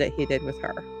 interview that he did with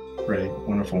her. great.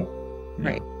 Wonderful. Yeah.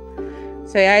 Right.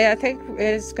 So I think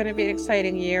it's going to be an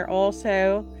exciting year.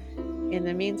 Also, in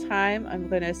the meantime, I'm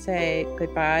going to say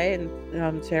goodbye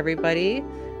and to everybody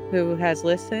who has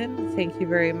listened. Thank you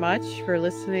very much for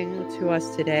listening to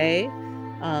us today.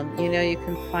 You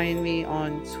can find me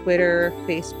on Twitter,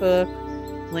 Facebook,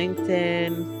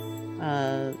 LinkedIn,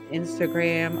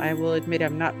 Instagram. I will admit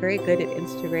I'm not very good at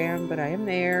Instagram, but I am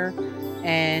there.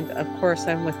 And of course,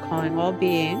 I'm with Calling All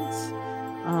Beings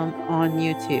on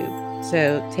YouTube.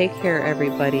 So take care,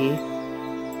 everybody.